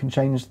that you can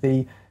change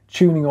the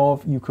tuning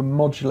of, you can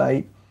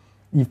modulate.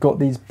 You've got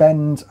these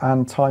bend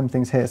and time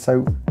things here.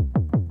 So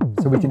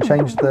we can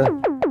change the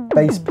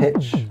bass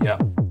pitch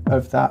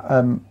of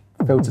that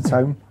filter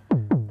tone.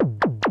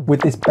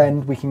 With this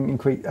bend, we can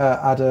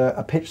add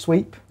a pitch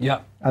sweep. Yeah.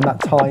 And that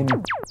time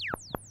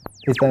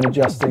is then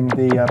adjusting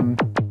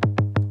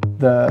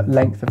the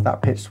length of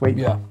that pitch sweep.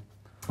 Yeah.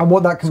 And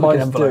what that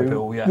combines to do,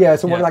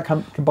 what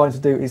that combines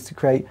to do is to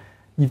create.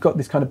 You've got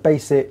this kind of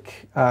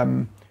basic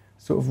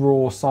sort of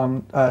raw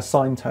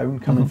sine tone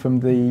coming from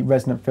the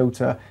resonant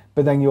filter,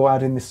 but then you're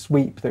adding this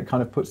sweep that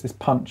kind of puts this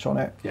punch on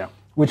it. Yeah.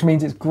 Which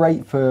means it's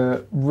great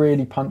for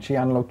really punchy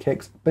analog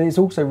kicks, but it's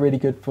also really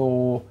good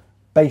for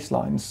bass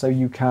lines. So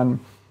you've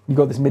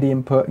got this MIDI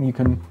input and you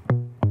can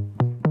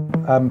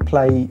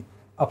play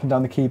up and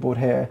down the keyboard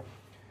here.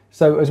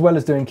 So as well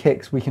as doing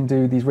kicks, we can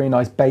do these really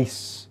nice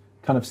bass,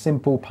 kind of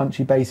simple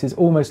punchy basses,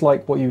 almost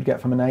like what you would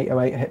get from an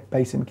 808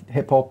 bass in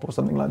hip hop or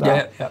something like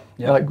that.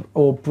 Yeah. Like,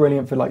 or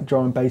brilliant for like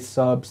drum and bass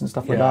subs and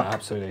stuff like that. Yeah,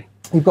 absolutely.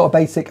 You've got a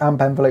basic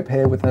amp envelope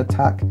here with an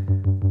attack,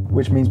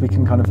 which means we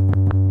can kind of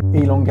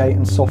elongate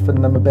and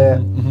soften them a bit.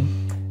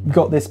 You've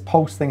got this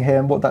pulse thing here,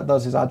 and what that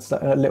does is adds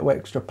a little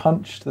extra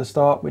punch to the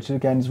start, which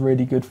again is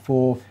really good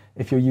for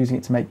if you're using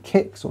it to make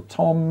kicks or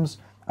toms.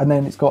 And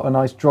then it's got a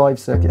nice drive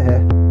circuit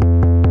here,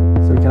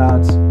 so we can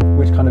add,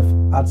 which kind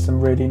of adds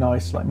some really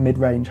nice like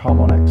mid-range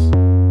harmonics.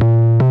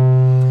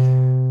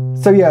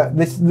 So yeah,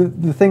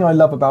 the thing I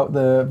love about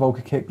the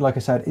Volca kick, like I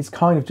said, it's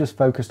kind of just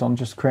focused on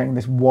just creating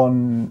this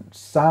one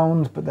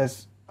sound, but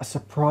there's a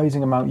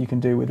surprising amount you can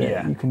do with it.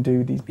 Yeah. You can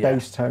do these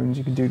bass tones,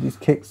 you can do these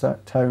kick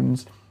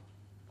tones,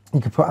 you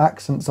can put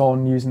accents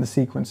on using the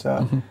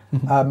sequencer.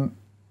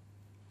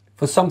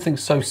 For something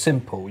so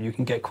simple, you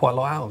can get quite a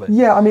lot out of it.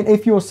 Yeah, I mean,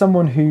 if you're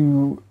someone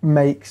who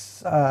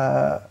makes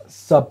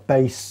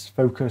sub-bass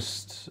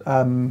focused,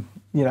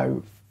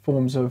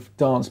 forms of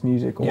dance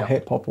music or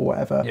hip hop or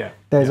whatever,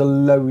 there's a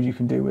load you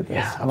can do with this.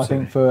 Yeah, and I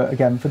think for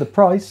the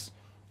price,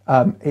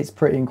 it's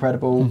pretty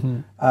incredible.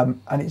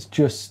 And it's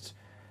just,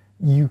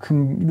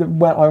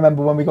 I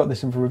remember when we got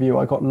this in for review,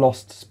 I got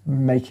lost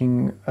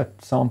making a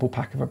sample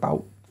pack of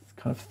about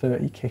kind of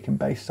 30 kick and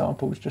bass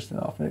samples just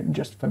enough,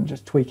 just from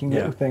just tweaking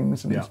little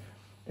things. And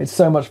it's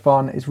so much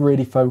fun. It's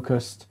really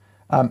focused.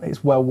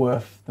 It's well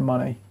worth the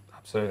money.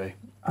 Absolutely.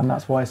 And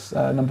that's why it's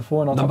number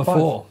 4 in our number top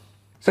 5. 4.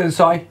 So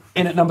Si,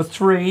 in at number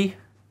 3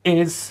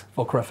 is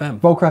Volca FM.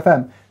 Volca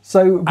FM.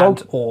 So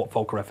or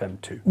Volca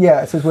FM 2.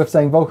 Yeah, so it's worth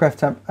saying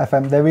Volca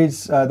FM. There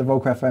is the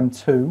Volca FM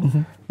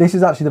 2. This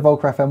is actually the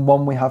Volca FM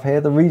 1 we have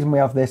here. The reason we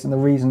have this, and the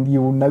reason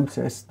you will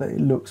notice that it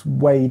looks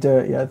way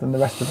dirtier than the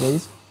rest of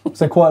these.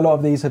 So quite a lot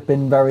of these have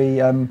been very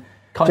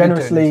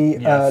generously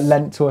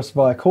lent to us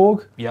via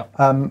Korg.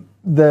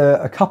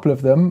 A couple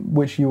of them,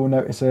 which you will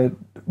notice are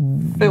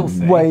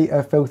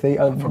filthy,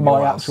 are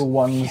my actual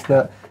ones.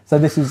 So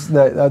this is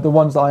the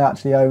ones that I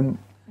actually own,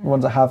 the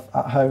ones I have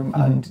at home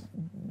and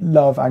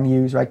love and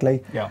use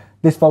regularly.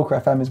 This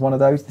Volca FM is one of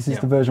those. This is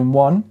the version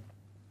 1.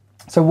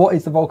 So what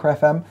is the Volca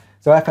FM?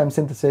 So FM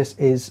synthesis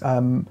is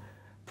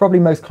probably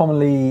most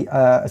commonly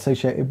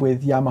associated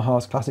with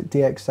Yamaha's classic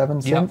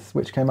DX7 synth,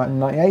 which came out in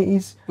the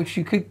 1980s. Which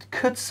you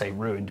could say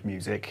ruined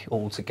music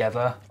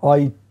altogether.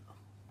 I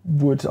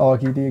would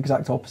argue the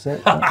exact opposite.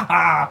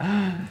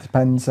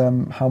 Depends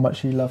how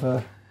much you love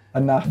a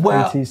naff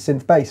 80s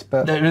synth bass.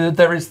 But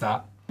there is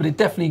that. But it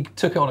definitely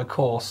took it on a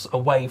course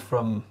away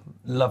from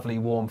lovely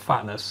warm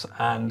fatness,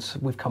 and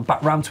we've come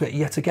back round to it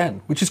yet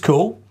again, which is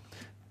cool.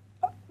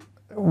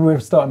 We're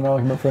starting an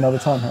argument for another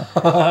time here.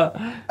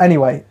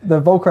 Anyway, the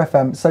Volca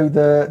FM, so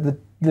the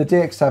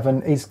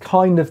DX7 is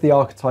kind of the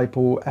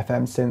archetypal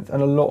FM synth,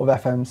 and a lot of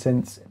FM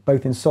synths,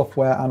 both in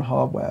software and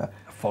hardware,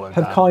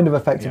 have kind of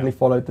effectively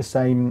followed the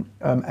same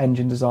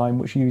engine design,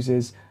 which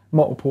uses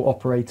multiple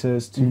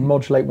operators to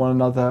modulate one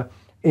another,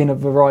 in a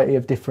variety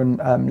of different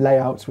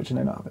layouts, which are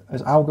known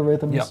as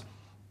algorithms. Yep.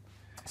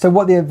 So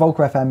what the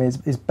Volca FM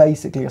is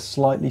basically a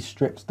slightly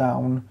stripped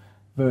down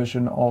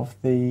version of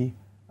the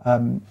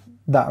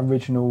that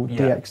original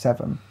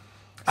DX7.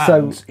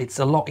 And so it's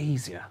a lot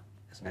easier,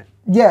 isn't it?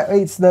 Yeah,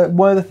 it's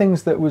one of the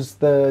things that was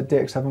the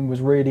DX7 was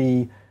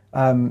really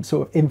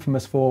sort of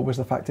infamous for was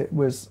the fact it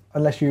was,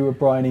 unless you were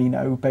Brian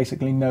Eno,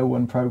 basically no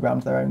one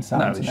programmed their own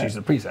sounds. No, it's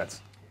using the presets.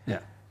 Yeah.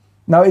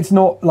 Now, it's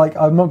not like,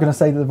 I'm not going to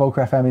say that the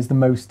Volca FM is the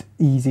most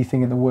easy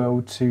thing in the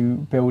world to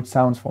build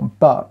sounds from,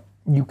 but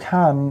you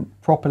can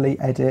properly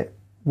edit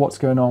what's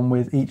going on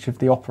with each of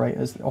the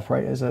operators. The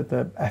operators are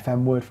the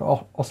FM word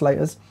for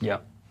oscillators. Yeah.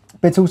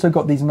 But it's also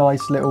got these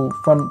nice little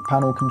front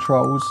panel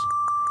controls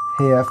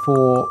here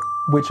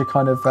which are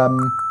kind of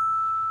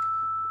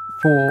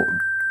for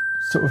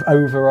sort of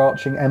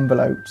overarching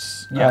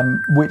envelopes,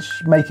 which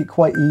make it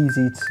quite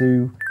easy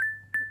to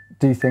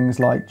do things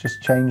like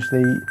just change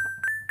the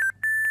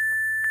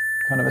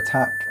kind of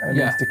attack and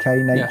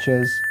decay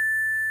natures.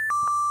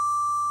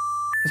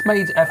 It's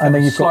made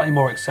FM slightly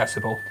more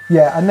accessible.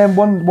 Yeah, and then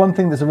one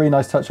thing that's a really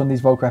nice touch on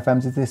these Volca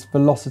FMs is this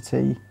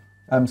velocity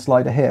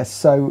slider here.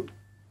 So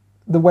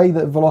the way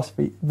that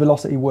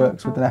velocity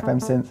works with an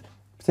FM synth,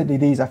 particularly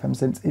these FM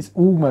synths, it's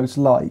almost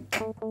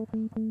like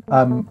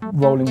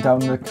rolling down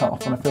the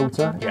cutoff on a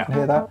filter. Yeah. You can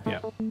hear that?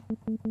 Yeah.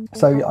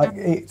 So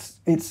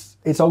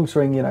it's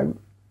altering, you know,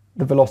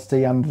 the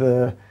velocity and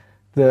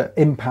the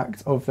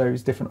impact of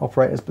those different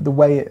operators, but the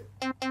way it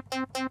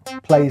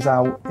plays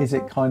out is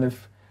it kind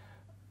of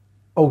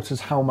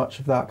alters how much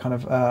of that kind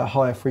of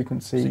higher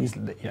frequency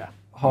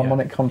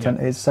harmonic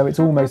content is. So it's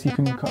almost, you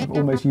can kind of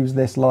almost use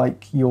this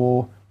like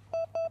you're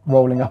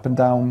rolling up and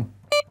down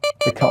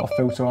the cutoff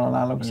filter on an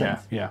analog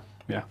synth. Yeah.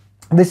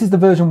 This is the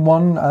version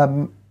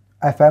 1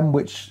 FM,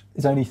 which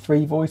is only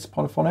 3 voice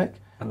polyphonic.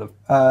 And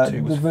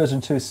the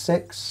version 2 is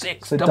 6.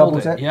 So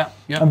doubles it. Yeah.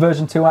 And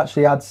version 2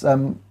 actually adds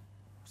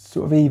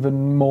sort of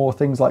even more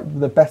things. Like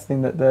the best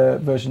thing that the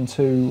version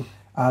 2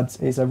 adds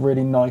is a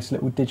really nice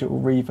little digital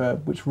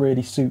reverb, which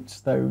really suits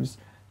those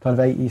kind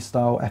of 80s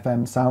style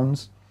FM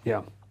sounds.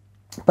 Yeah.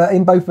 But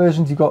in both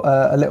versions, you've got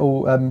a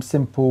little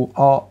simple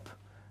ARP,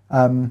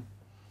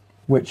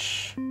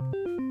 which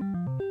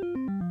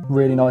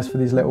really nice for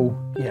these little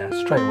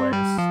straight away it's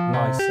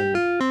nice and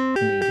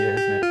immediate,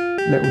 isn't it?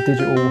 Little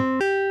digital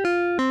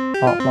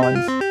ARP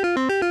lines.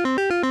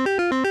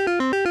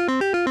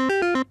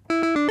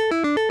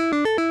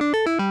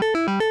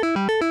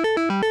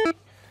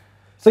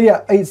 So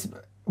yeah, it's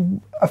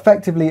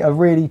effectively a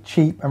really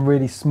cheap and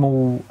really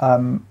small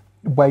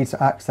way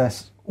to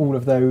access all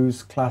of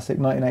those classic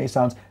 1980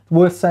 sounds.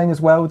 Worth saying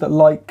as well that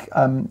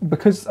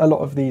because a lot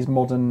of these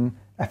modern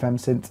FM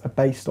synths are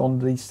based on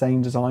the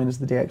same design as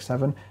the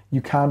DX7, you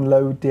can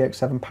load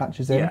DX7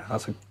 patches in. Yeah,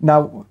 that's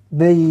now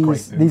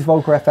these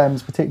Volca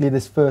FMs, particularly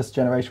this first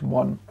generation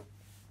one,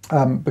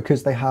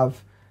 because they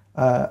have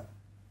a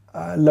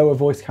lower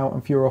voice count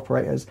and fewer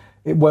operators,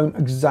 it won't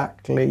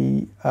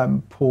exactly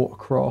port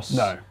across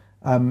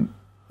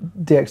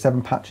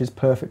DX7 patches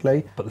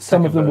perfectly. But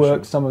some of them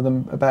work, some of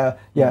them are better.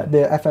 Yeah,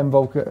 the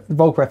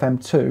Volca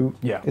FM 2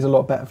 is a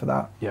lot better for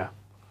that. Yeah.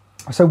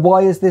 So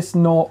why is this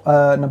not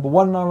number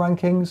 1 in our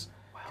rankings?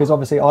 Because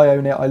obviously I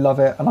own it, I love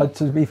it, and I,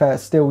 to be fair,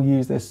 still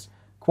use this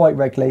quite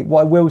regularly.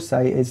 What I will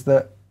say is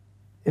that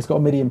it's got a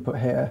MIDI input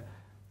here.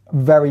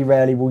 Very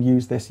rarely will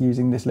use this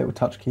using this little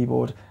touch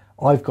keyboard.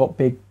 I've got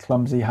big,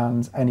 clumsy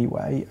hands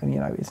anyway, and you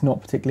know it's not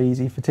particularly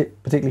easy,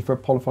 particularly for a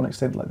polyphonic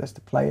synth like this,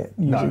 to play it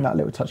using that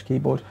little touch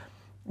keyboard.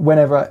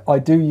 Whenever I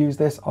do use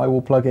this, I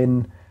will plug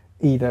in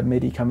either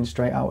MIDI coming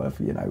straight out of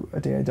a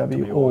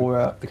DAW or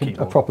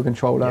a proper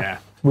controller,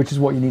 which is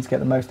what you need to get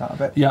the most out of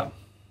it. Yeah,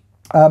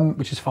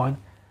 which is fine.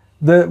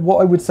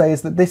 What I would say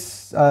is that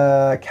this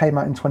came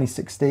out in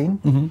 2016,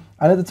 and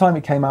at the time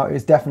it came out, it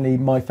was definitely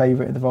my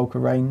favourite of the Volca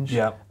range.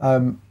 Yeah,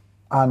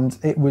 and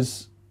it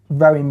was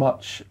very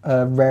much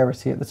a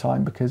rarity at the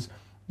time because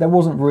there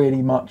wasn't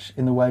really much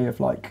in the way of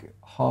like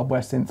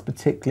hardware synths,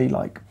 particularly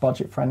like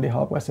budget-friendly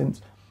hardware synths.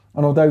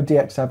 And although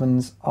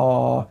DX7s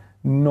are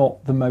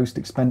not the most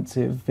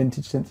expensive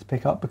vintage synth to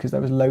pick up because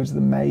there was loads of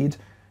them made,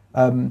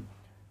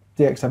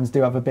 DX7s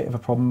do have a bit of a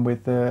problem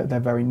with they're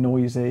very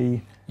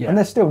noisy, and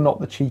they're still not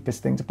the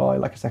cheapest thing to buy,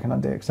 like a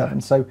second-hand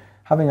DX7. So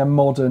having a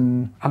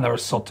modern... And they're a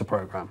sod to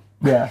program.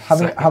 Yeah,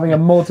 having a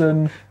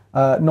modern,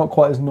 not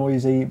quite as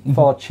noisy,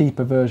 far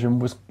cheaper version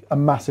was a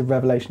massive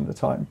revelation at the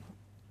time.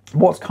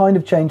 What's kind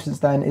of changed since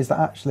then is that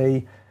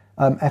actually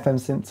FM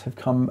synths have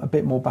come a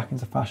bit more back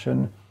into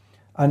fashion.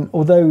 And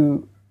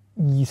although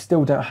you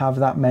still don't have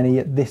that many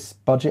at this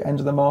budget end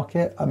of the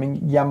market, I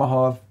mean,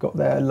 Yamaha have got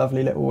their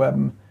lovely little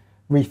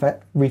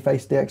refaced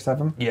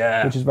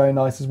DX7, which is very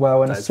nice as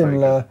well, and a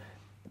similar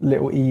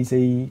little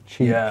easy,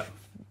 cheap,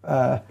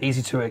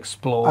 easy to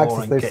explore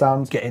access and those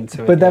sounds. Get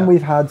into it. But then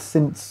we've had,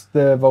 since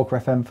the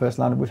Volca FM first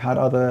landed, we've had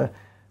other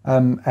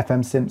FM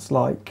synths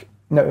like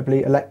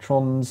notably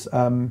Electron's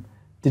Digitone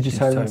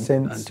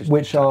synths,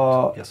 which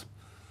are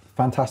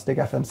fantastic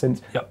FM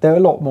synths. They're a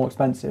lot more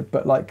expensive,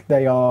 but like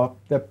they're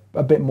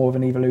a bit more of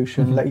an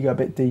evolution, let you go a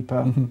bit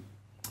deeper.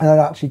 and then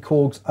actually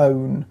Korg's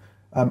own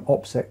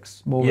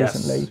Op6 more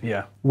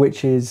recently,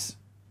 which is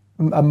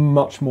a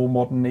much more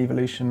modern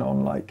evolution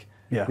on like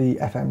the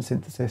FM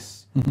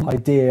synthesis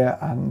idea,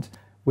 and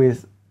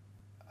with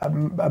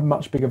a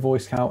much bigger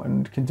voice count,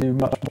 and can do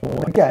much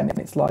more. Again,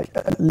 it's like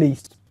at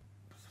least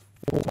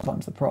 4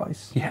 times the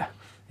price. Yeah.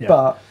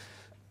 But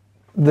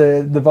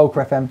the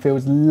Volca FM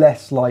feels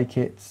less like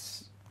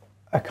it's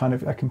a kind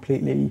of a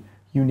completely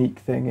unique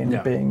thing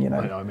in being, you know,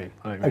 I mean.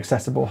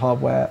 accessible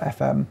hardware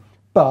FM.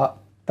 But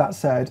that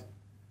said,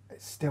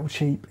 it's still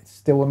cheap. It's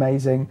still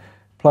amazing.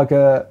 Plug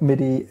a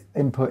MIDI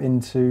input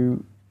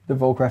into the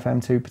Volca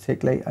FM2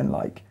 particularly, and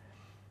like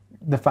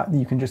the fact that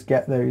you can just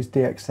get those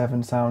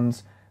DX7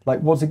 sounds.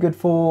 Like, what's it good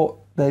for?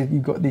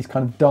 You've got these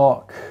kind of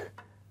dark,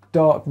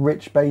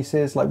 rich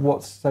basses. Like,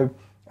 so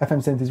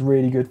FM synth is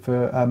really good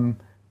for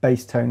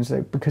bass tones.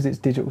 So because it's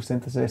digital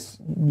synthesis,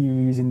 you're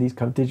using these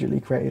kind of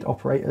digitally created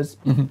operators.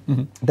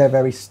 They're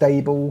very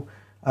stable,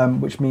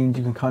 which means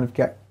you can kind of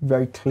get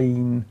very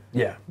clean,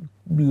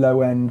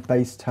 low-end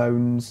bass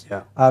tones.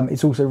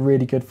 It's also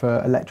really good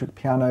for electric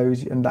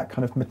pianos and that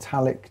kind of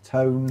metallic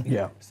tone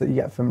so that you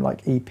get from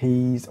like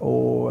EPs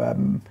or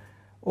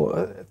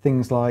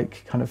things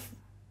like kind of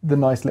the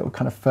nice little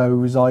kind of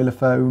faux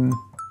xylophone,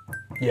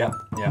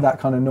 that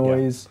kind of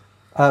noise,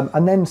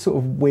 and then sort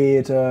of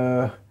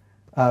weirder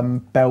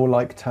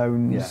bell-like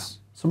tones.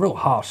 Some real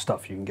harsh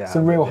stuff you can get.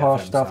 Some real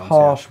harsh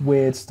stuff,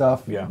 weird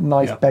stuff,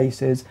 nice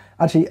basses.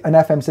 Actually, an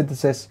FM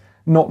synthesis,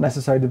 not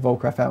necessarily the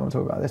Volca FM, we'll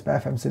talk about this,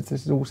 but FM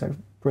synthesis is also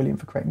brilliant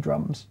for creating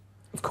drums.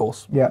 Of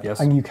course.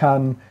 And you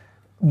can,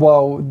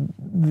 while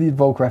the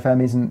Volca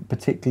FM isn't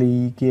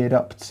particularly geared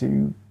up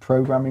to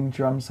programming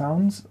drum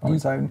sounds on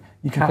its own,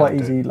 you can quite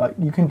easily, like,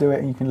 you can do it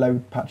and you can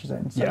load patches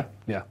in. So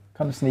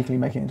kind of sneakily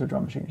make it into a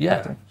drum machine.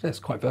 It's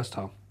quite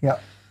versatile.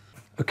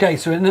 Okay,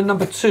 so in the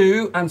number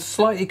 2, and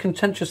slightly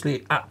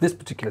contentiously at this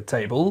particular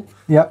table,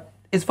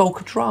 is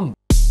Volca Drum.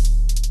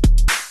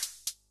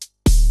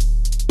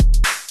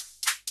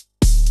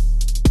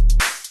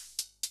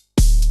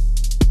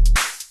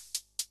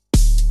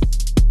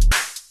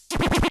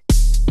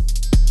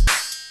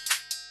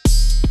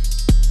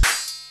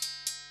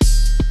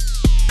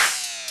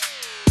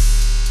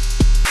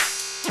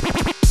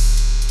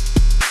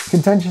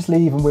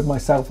 Contentiously, even with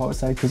myself, I would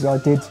say, because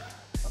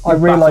I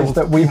realised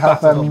that we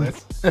have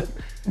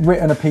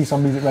written a piece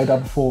on Music Radar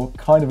before,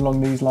 kind of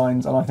along these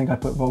lines, and I think I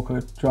put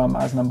Volca Drum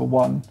as number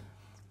 1.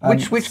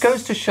 Which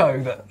goes to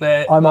show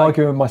that I'm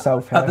arguing with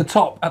myself here. At the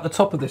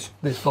top of this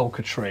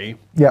Volca tree.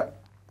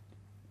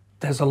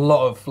 There's a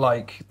lot of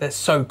they're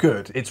so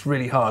good. It's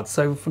really hard.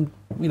 So from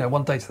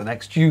one day to the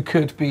next, you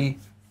could be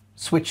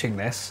switching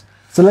this.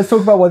 So let's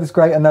talk about why it's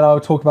great, and then I'll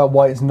talk about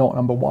why it's not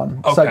number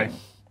 1. Okay. So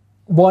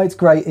why it's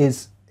great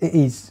is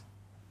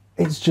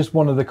it's just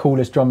one of the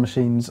coolest drum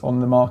machines on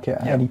the market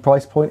at any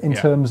price point in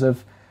terms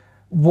of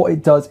what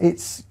it does.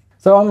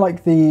 So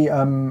unlike the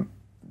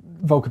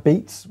Volca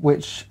Beats,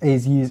 which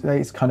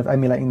is kind of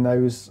emulating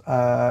those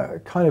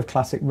kind of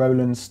classic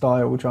Roland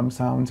style drum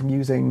sounds and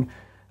using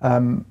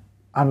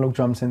analog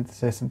drum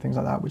synthesis and things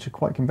like that, which are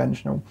quite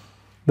conventional.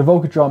 The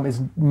Volca Drum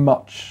is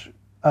much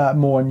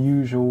more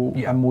unusual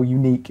and more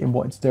unique in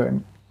what it's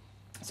doing.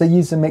 So it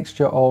uses a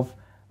mixture of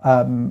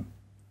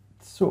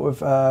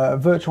sort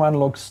of virtual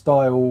analog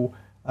style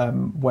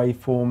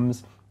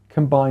waveforms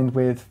combined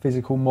with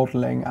physical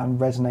modelling and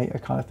resonator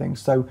kind of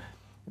things. So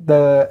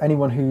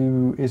anyone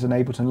who is an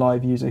Ableton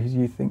Live user who's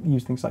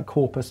used things like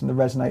Corpus and the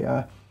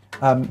resonator,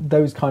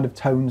 those kind of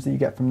tones that you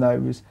get from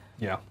those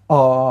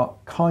are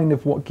kind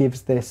of what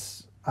gives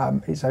this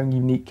its own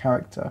unique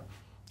character.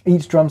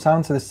 Each drum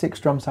sound, so there's 6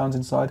 drum sounds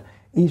inside,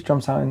 each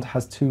drum sound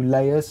has 2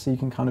 layers, so you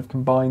can kind of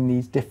combine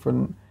these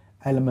different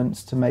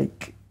elements to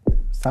make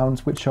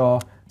sounds which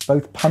are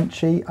both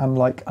punchy and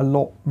like a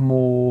lot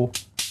more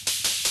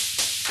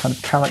kind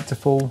of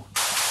characterful.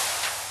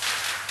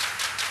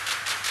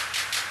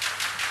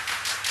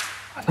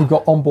 You've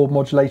got onboard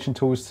modulation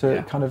tools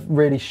to kind of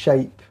really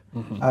shape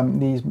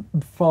these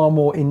far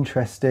more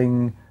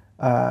interesting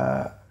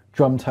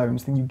drum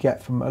tones than you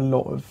get from a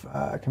lot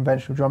of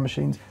conventional drum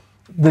machines.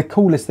 The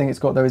coolest thing it's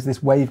got though is this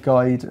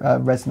waveguide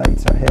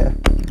resonator here,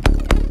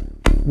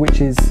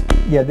 which is,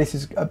 this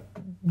is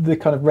the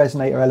kind of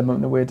resonator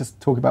element that we were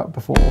just talking about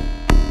before,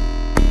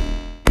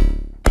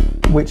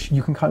 which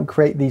you can kind of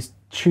create these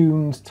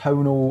tuned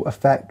tonal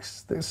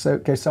effects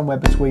that go somewhere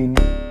between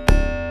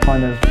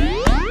kind of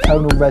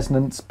tonal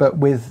resonance, but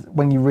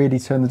when you really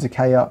turn the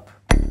decay up,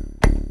 it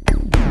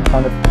can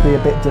kind of be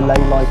a bit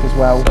delay-like as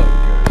well. So good.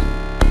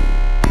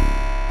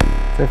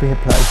 So if we hit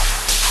play.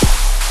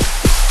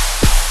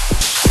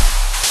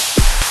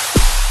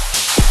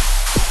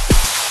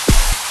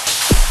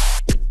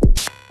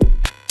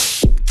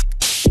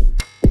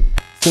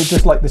 So it's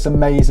just like this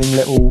amazing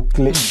little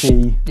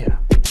glitchy.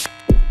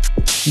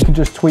 You can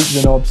just tweak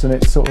the knobs and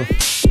it's sort of.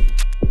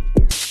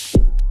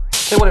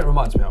 See what it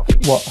reminds me of?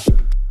 What?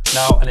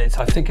 Now, and I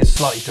think it's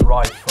slightly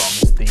derived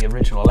from is the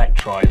original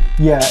Electrite.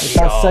 Yeah, it's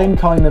that same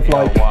kind of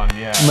like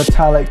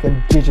metallic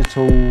and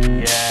digital.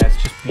 Yeah, it's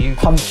just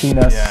beautiful.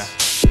 Punchiness.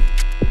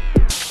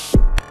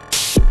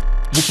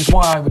 which is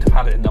why I would have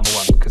had it in number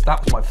 1, because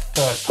that was my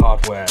first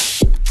hardware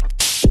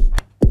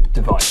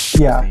device.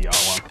 Yeah. The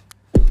ER1.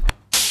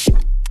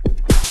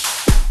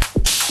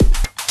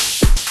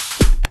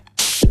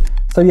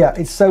 So yeah,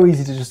 it's so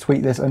easy to just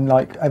tweak this, and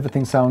like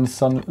everything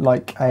sounds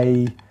like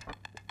a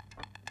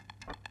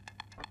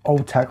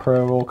old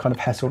Tecra or kind of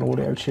Hessel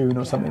audio tune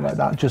or something like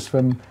that, just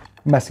from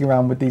messing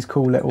around with these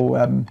cool little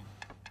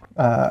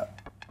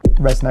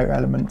resonate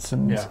elements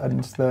and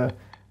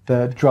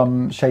the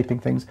drum shaping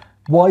things.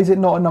 Why is it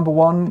not a number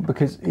 1?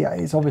 Because yeah,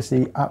 it's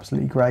obviously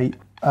absolutely great,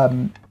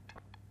 and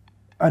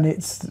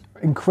it's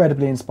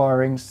incredibly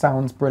inspiring,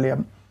 sounds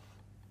brilliant.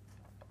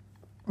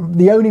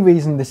 The only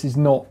reason this is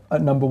not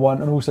at number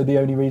 1, and also the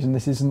only reason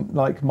this isn't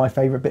like my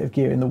favourite bit of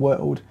gear in the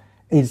world,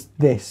 is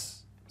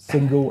this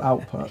single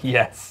output.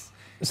 Yes.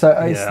 So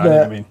it's I know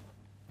what you mean.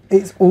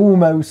 It's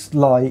almost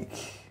like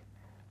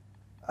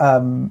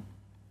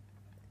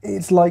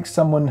it's like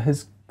someone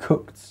has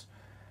cooked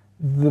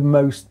the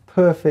most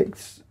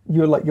perfect,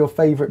 your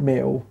favourite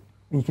meal,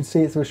 and you can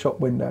see it through a shop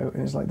window,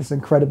 and it's like this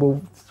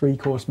incredible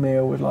 3-course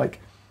meal with like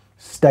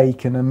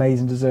steak and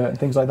amazing dessert and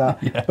things like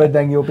that. Yeah. But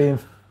then you're being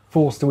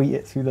forced to eat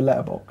it through the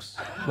letterbox,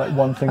 like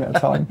one thing at a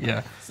time.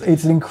 Yeah.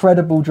 It's an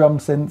incredible drum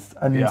synth,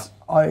 and Yeah.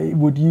 I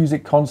would use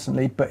it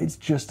constantly, but it's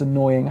just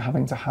annoying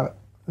having to have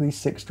these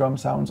 6 drum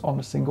sounds on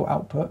a single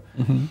output.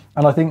 Mm-hmm.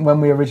 And I think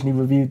when we originally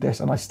reviewed this,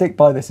 and I stick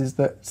by this, is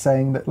that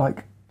saying that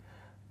like,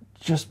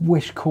 just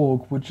wish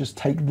Korg would just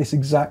take this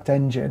exact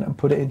engine and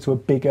put it into a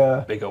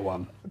bigger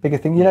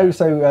thing. You know,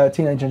 so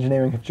Teenage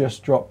Engineering have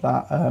just dropped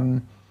that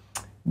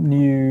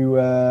new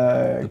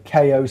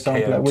KO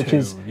sampler,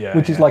 KO2,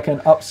 which is like an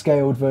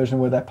upscaled version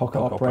where they're pocket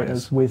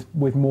operators with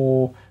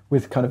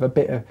kind of a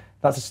bit of,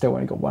 that's still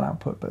only got 1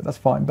 output, but that's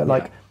fine. But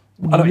like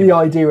the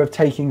idea of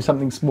taking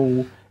something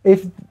small,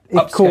 if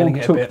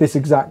Korg took this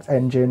exact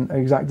engine,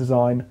 exact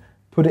design,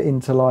 put it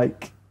into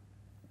like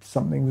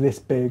something this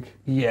big,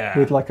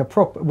 with like a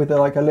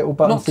little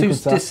button not too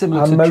sequencer,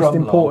 dissimilar and to most drum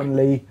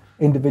importantly,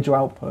 individual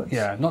outputs.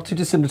 Yeah, not too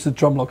dissimilar to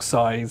drum log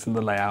size and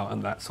the layout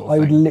and that sort of I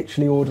thing. would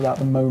literally order that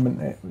the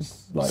moment it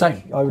was like.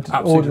 Same. I would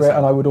Absolutely order it, same.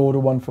 and I would order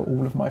one for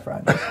all of my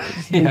friends.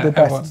 It's Yeah, the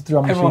best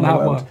drum machine in the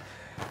world. one.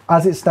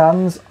 As it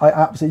stands, I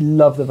absolutely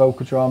love the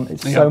Volca drum.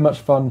 It's so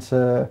much fun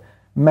to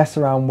mess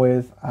around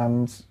with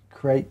and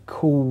create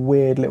cool,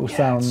 weird little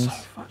sounds. So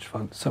much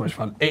fun. So much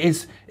fun. It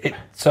is.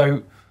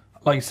 So,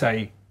 like you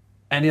say,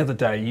 any other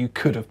day you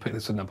could have picked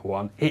this as number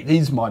 1. It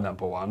is my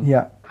number 1.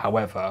 Yeah.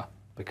 However,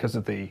 because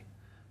of the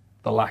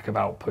lack of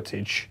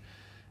outputage,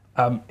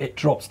 it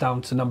drops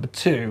down to number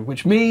 2,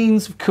 which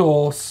means, of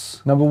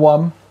course, Number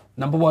 1,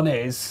 number 1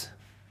 is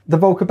the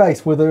Volca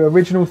Bass were the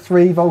original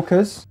 3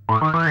 Volcas.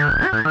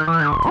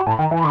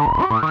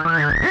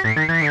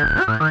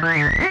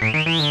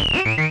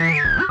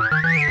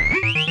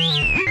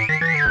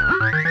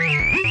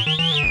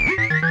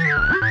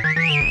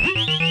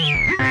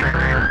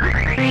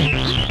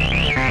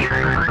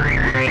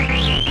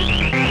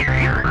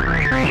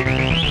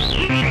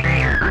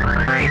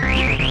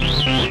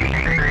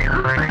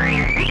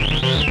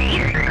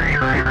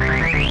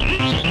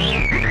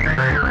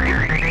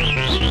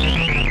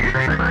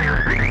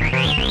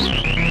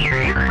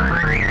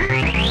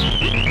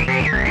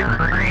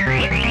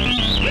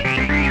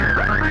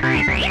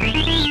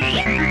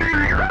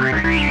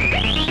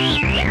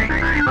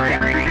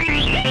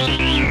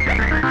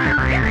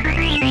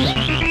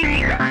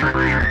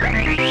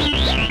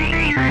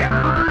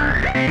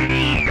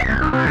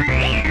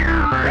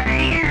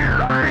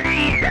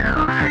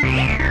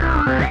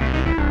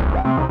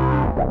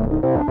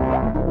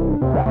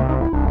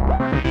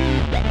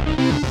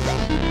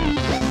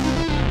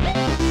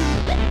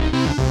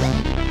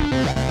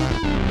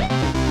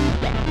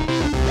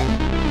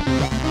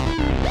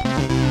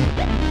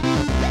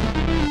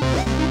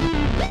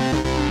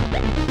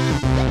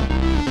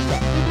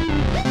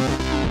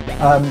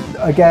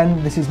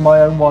 Again, this is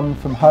my own one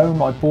from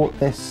home. I bought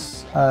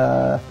this,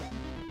 I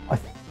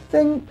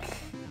think,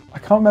 I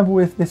can't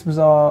remember if this was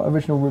our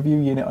original review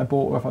unit I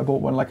bought or if I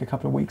bought one like a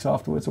couple of weeks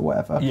afterwards or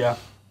whatever. Yeah.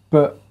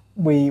 But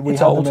we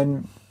had old.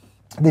 them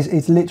in,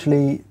 it's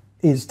literally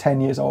is 10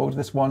 years old,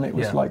 this one. It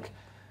was like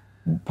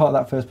part of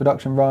that first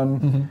production run.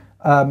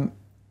 Mm-hmm.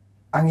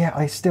 And yeah,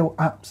 I still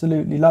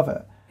absolutely love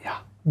it. Yeah.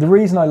 The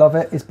reason I love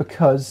it is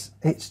because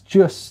it's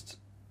just,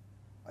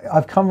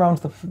 I've come around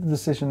to the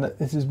decision that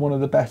this is one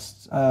of the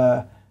best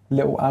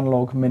little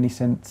analog mini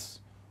synths,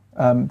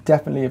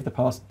 definitely of the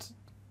past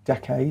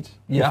decade,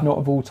 if not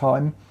of all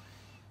time.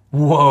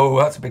 Whoa,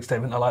 that's a big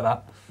statement. I like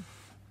that.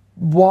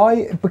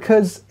 Why?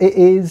 Because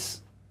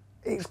it's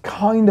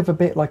kind of a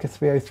bit like a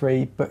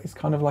 303, but it's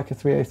kind of like a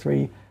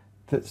 303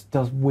 that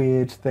does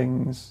weird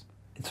things.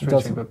 It's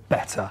 303, but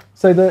better.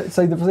 So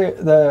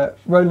the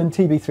Roland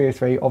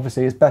TB303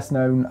 obviously is best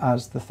known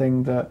as the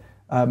thing that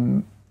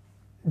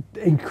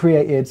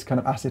created kind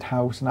of acid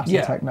house and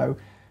acid techno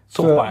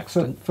sort of by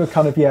accident. for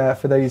kind of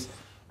for those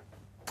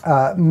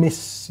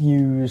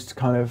misused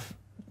kind of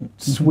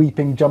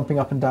sweeping, jumping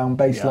up and down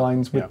bass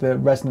lines with the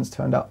resonance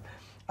turned up,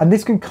 and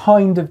this can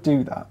kind of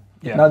do that.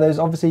 Yeah. Now, there's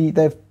obviously,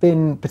 there have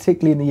been,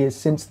 particularly in the years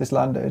since this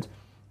landed,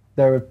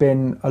 there have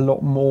been a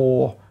lot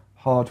more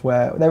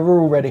hardware. There were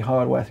already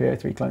hardware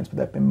 303 clones, but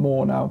there have been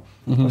more now.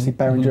 Obviously,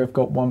 Behringer have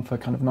got one for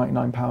kind of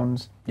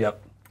 £99.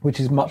 Yep. Which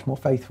is much more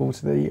faithful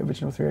to the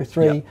original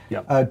 303.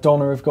 Yep.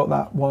 Donner have got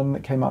that one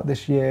that came out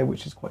this year,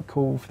 which is quite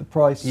cool for the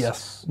price.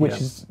 Yes. Which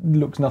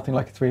looks nothing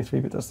like a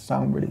 303, but does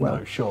sound really well.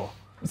 No, sure.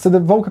 So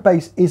the Volca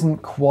Bass isn't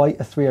quite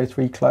a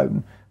 303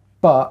 clone,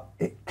 but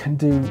it can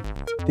do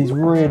these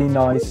really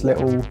nice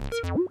little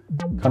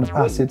kind of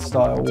acid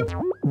style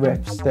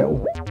riffs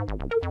still.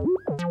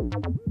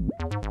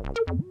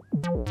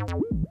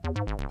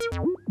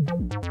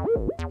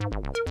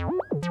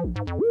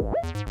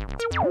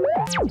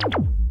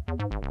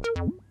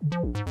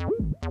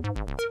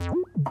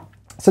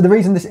 So the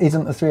reason this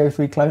isn't a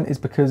 303 clone is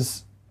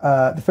because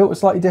the filter's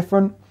slightly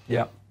different.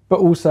 Yeah. But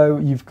also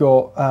you've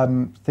got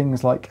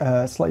things like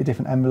a slightly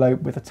different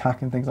envelope with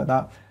attack and things like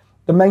that.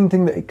 The main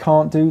thing that it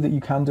can't do that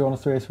you can do on a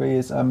 303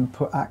 is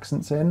put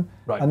accents in.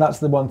 Right. And that's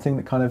the one thing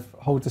that kind of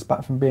holds us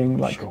back from being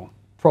like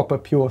proper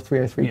pure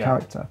 303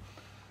 character.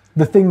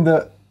 The thing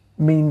that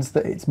means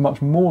that it's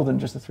much more than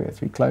just a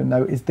 303 clone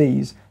though is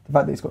the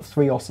fact that it's got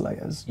 3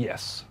 oscillators.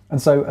 Yes.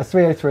 And so a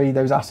 303,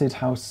 those acid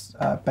house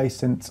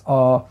bass synths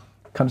are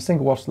kind of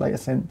single oscillator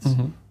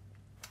synths.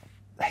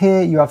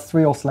 Here you have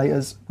 3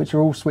 oscillators, which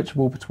are all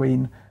switchable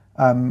between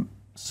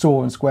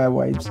saw and square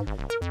waves.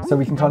 So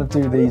we can kind of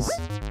do these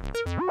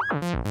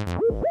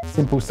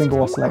simple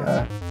single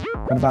oscillator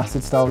kind of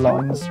acid style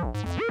lines.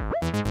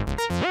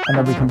 And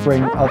then we can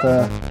bring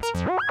other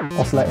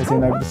oscillators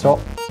in over the top,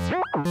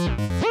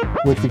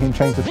 which we can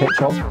change the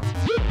pitch of.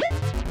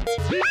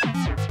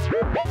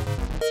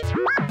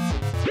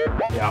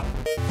 Yeah,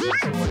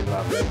 that's always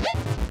lovely.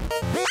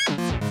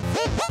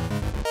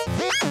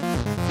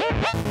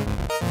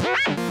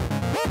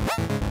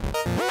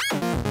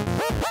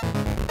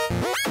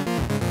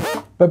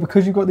 But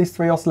because you've got these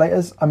 3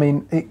 oscillators, I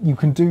mean, you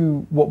can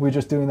do what we're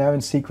just doing there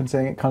and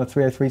sequencing it kind of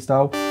 303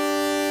 style.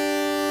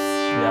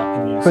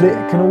 Yeah. But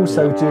it can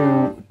also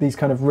do these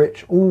kind of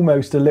rich,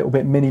 almost a little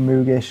bit mini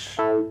Moog-ish,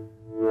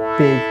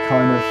 big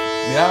kind of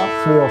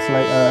 3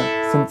 oscillator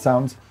synth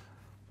sounds.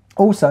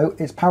 Also,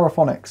 it's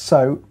paraphonic.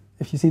 So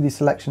if you see these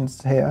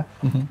selections here,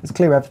 let's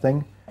clear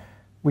everything.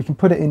 We can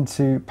put it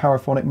into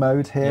paraphonic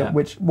mode here,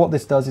 which what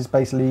this does is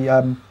basically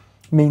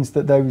means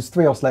that those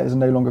 3 oscillators are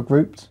no longer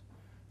grouped.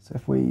 So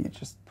if we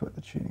just put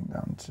the tuning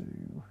down to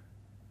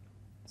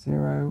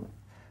 0.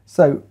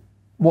 So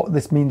what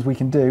this means we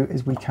can do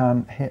is we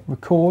can hit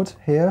record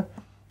here.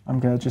 I'm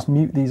going to just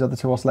mute these other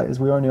 2 oscillators.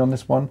 We're only on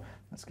this one.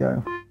 Let's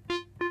go.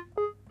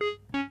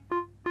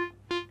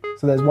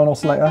 So there's 1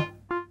 oscillator.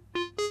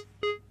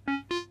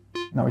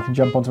 Now we can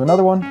jump onto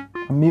another one,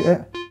 unmute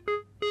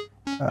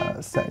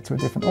it, set it to a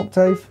different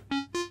octave.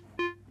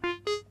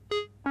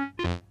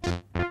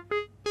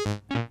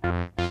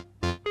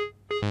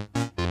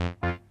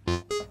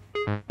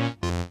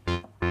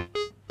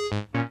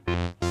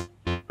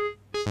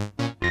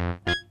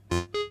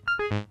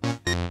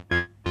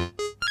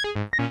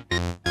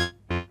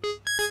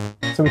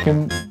 So we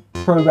can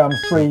program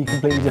 3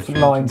 completely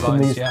different lines from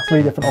these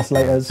 3 different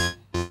oscillators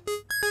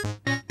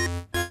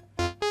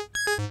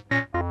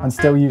and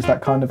still use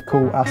that kind of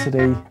cool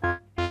acidy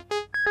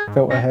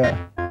filter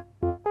here.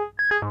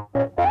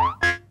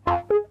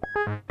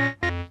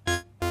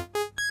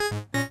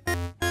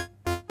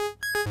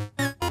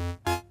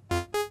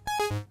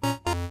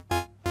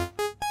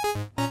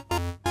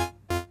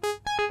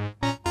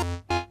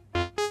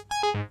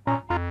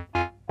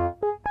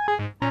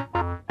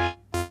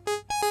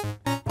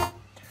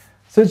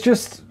 So it's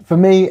just, for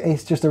me,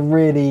 it's just a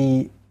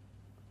really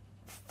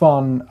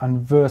fun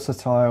and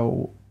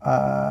versatile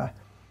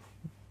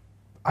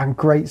and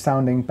great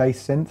sounding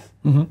bass synth.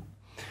 And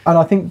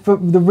I think for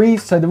the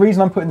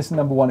reason I'm putting this in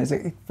number 1 is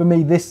for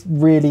me, this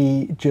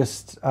really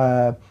just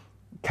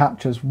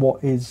captures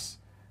what is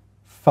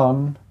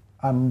fun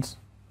and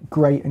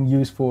great and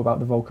useful about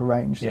the Volca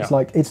range. It's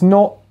like, it's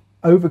not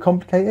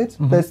overcomplicated.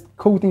 There's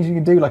cool things you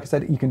can do. Like I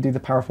said, you can do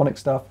the paraphonic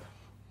stuff.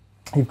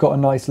 You've got a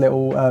nice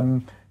little,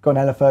 got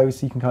an LFO,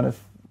 so you can kind of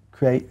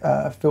create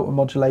filter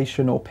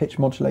modulation or pitch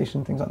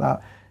modulation, things like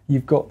that.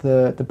 You've got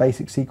the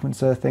basic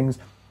sequencer things.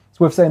 It's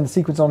worth saying the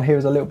sequence on here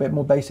is a little bit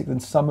more basic than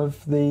some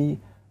of the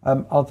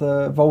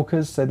other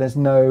Volcas, so there's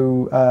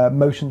no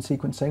motion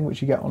sequencing,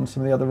 which you get on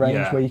some of the other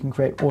range where you can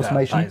create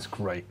automation. That is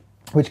great.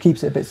 Which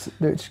keeps it a bit,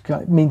 which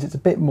means it's a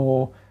bit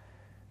more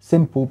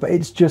simple, but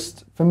it's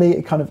just, for me,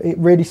 it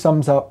really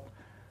sums up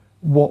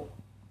what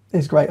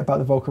is great about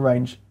the Volca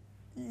range.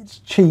 It's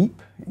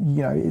cheap,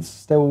 you know, it's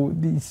still,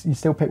 you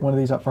still pick one of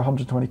these up for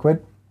 120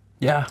 quid.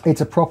 Yeah.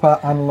 It's a proper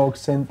analog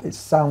synth. It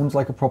sounds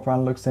like a proper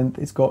analog synth.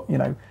 It's got, you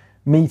know,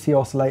 meaty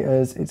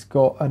oscillators. It's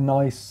got a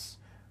nice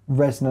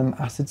resonant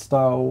acid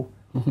style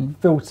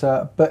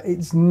filter, but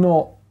it's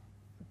not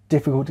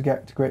difficult to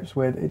get to grips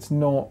with. It's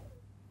not,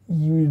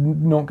 you're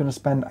not going to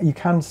spend, you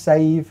can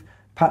save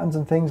patterns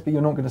and things, but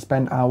you're not going to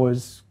spend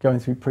hours going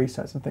through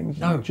presets and things.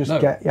 You just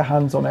get your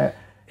hands on it.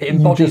 It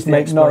embodies just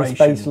make nice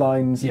bass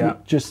lines. Yeah.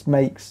 It just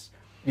makes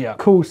Yeah.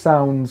 Cool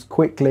sounds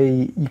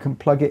quickly. You can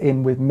plug it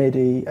in with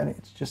MIDI, and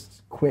it's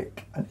just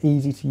quick and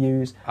easy to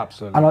use.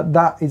 Absolutely. And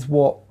that is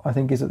what I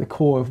think is at the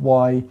core of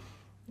why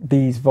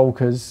these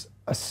Volcas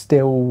are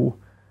still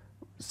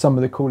some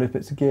of the coolest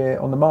bits of gear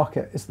on the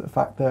market. Is the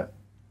fact that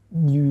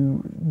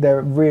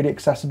they're really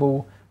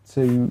accessible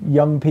to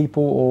young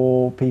people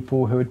or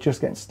people who are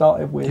just getting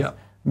started with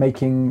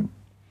making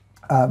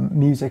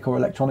music or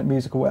electronic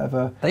music or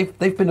whatever.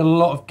 They've been a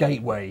lot of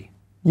gateway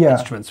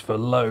instruments for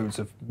loads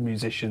of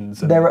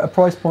musicians. And they're at a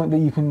price point that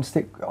you can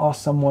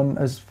ask someone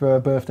as for a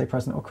birthday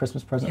present or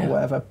Christmas present or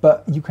whatever,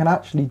 but you can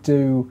actually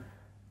do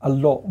a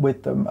lot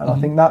with them. And I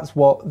think that's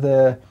what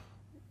the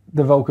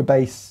Volca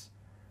Bass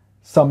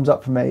sums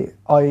up for me.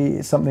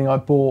 It's something I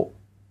bought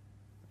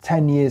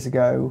 10 years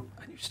ago.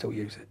 And you still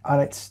use it.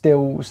 And it's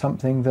still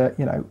something that,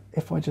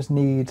 if I just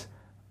need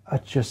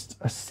just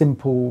a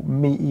simple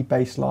meaty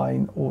bass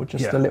line or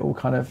just a little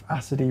kind of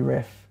acidy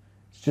riff,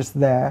 it's just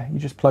there. You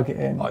just plug it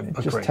in. It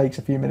just takes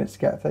a few minutes to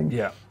get a thing.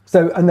 Yeah.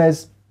 So, and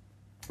there's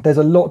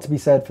a lot to be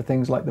said for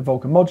things like the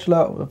Volca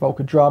modular or the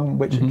Volca drum,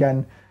 which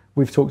again,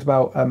 we've talked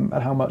about and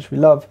how much we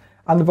love.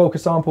 And the Volca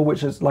sample,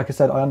 which is, like I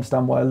said, I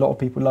understand why a lot of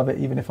people love it,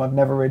 even if I've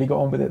never really got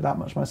on with it that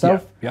much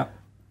myself. Yeah.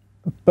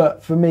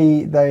 But for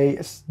me, they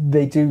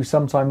do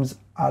sometimes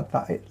add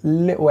that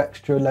little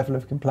extra level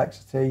of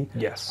complexity.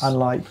 Yes.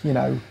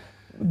 And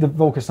the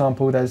Volca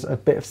sample, there's a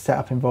bit of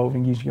setup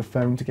involving using your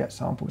phone to get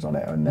samples on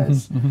it, and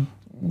there's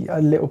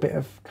a little bit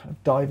of kind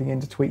of diving in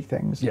to tweak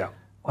things. Yeah.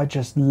 I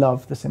just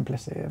love the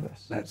simplicity of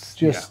this.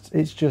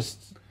 It's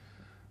just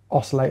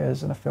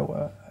oscillators and a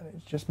filter.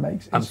 It just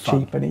makes it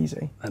cheap and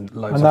easy. And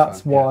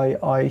that's why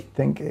I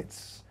think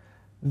it's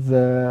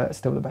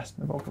still the best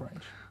in the Volca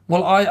range.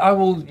 Well, I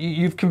will.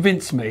 You've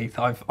convinced me.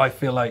 I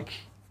feel like,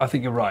 I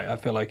think you're right. I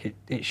feel like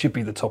it should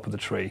be the top of the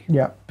tree.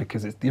 Yeah.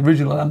 Because it's the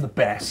original and the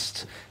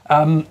best.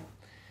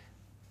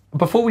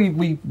 Before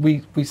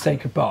we say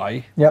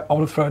goodbye, I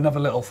want to throw another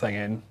little thing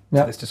in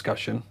to this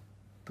discussion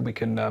that we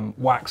can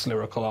wax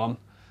lyrical on,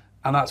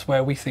 and that's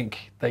where we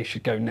think they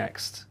should go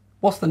next.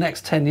 What's the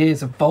next 10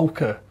 years of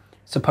Volca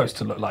supposed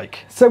to look like?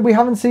 So we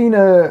haven't seen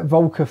a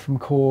Volca from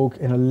Korg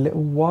in a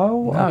little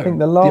while. No, I think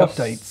the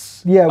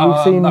updates. Yeah,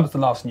 we've seen. That was the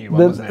last new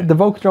one, wasn't it? The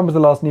Volca drum was the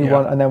last new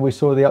one, and then we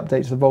saw the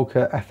updates to the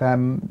Volca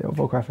FM, the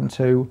Volca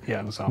FM2,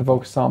 and the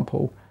Volca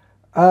sample.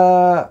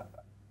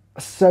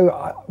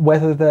 So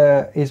whether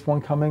there is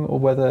one coming or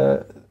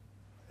whether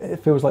it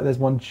feels like there's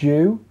one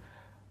due,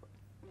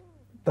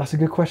 that's a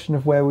good question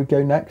of where we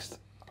go next.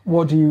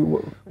 What do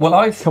you?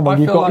 Well,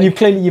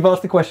 you've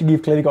asked the question.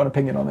 You've clearly got an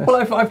opinion on this. Well,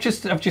 I've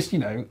just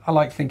I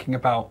like thinking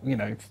about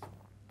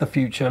the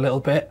future a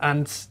little bit,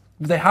 and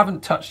they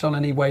haven't touched on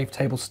any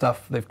wavetable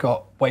stuff. They've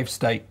got wave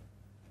state,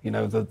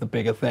 the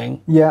bigger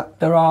thing. Yeah.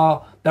 There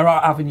are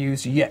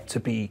avenues yet to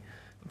be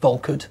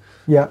Volca'd.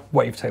 Yeah.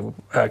 Wavetable,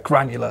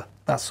 granular,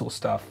 that sort of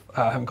stuff.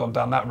 I haven't gone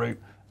down that route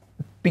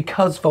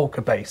because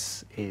Volca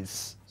Bass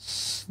is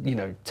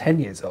 10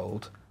 years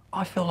old.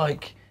 I feel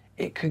like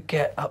it could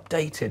get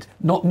updated,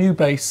 not new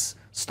bass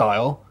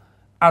style,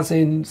 as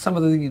in some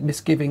of the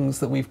misgivings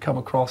that we've come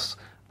across,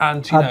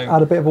 and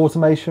add a bit of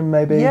automation,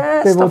 maybe.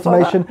 Yeah, a bit of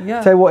automation. Like that,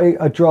 yeah. Tell you what,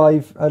 a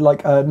drive,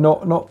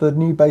 not the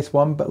new bass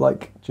one, but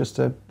just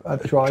a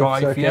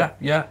drive circuit.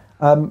 Yeah.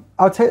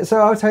 I'll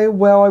tell you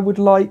where I would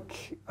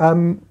like,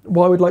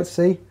 what I would like to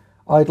see.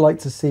 I'd like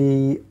to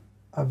see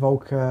a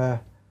Volca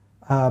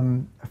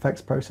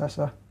effects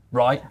processor.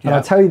 Right. Yeah. And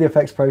I'll tell you the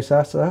effects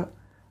processor.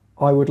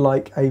 I would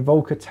like a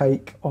Volca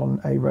take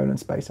on a Roland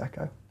Space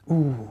Echo.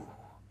 Ooh.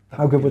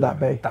 How good would that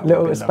be? A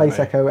little Space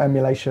Echo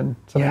emulation,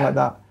 something like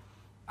that.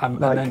 And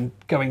then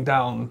going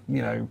down,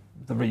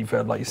 the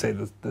reverb, like you say,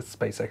 the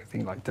Space Echo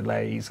thing, like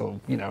delays or,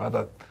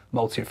 other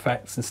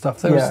multi-effects and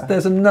stuff.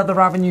 There's another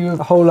avenue of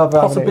a whole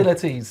other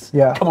possibilities.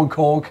 Avenue. Yeah. Come on,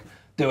 Korg,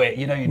 do it.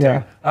 You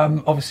do.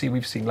 Obviously,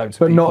 we've seen loads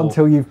of people. But not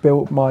until you've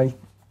built my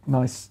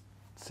nice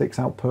 6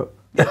 output.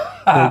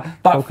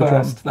 that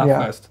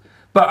first.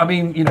 But I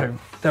mean,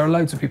 there are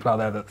loads of people out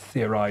there that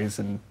theorise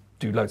and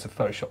do loads of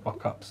Photoshop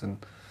mock-ups, and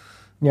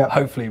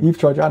hopefully you've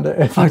tried to add it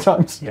a few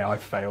times. Yeah,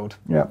 I've failed.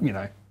 Yeah,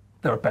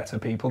 there are better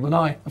people than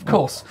I, of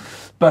course.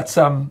 But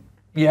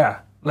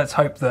let's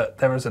hope that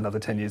there is another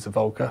 10 years of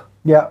Volca.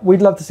 Yeah,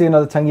 we'd love to see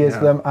another 10 years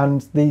of them,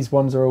 and these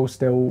ones are all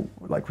still,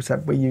 like we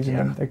said, we're using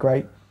them. They're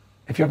great.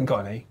 If you haven't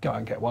got any, go out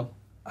and get one.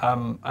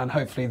 And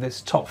hopefully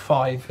this top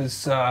 5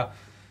 has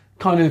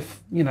kind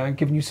of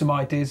given you some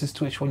ideas as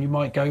to which one you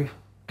might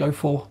go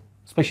for.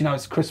 Especially now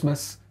it's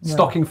Christmas,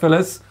 stocking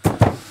fillers.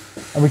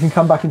 And we can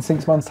come back in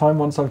 6 months' time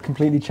once I've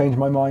completely changed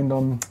my mind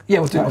on... Yeah,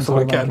 we'll do it all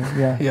again.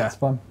 Yeah, it's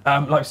fun.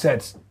 Like I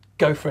said,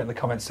 go for it in the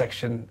comments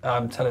section.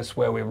 Tell us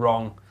where we're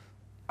wrong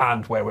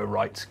and where we're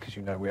right, because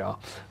we are.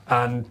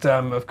 And,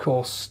 of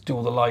course, do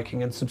all the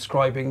liking and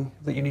subscribing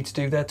that you need to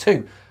do there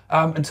too.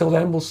 Until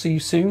then, we'll see you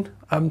soon.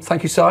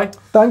 Thank you, Si.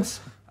 Thanks.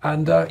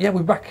 And,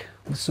 we're back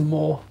with some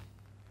more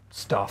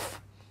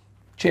stuff.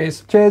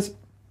 Cheers. Cheers.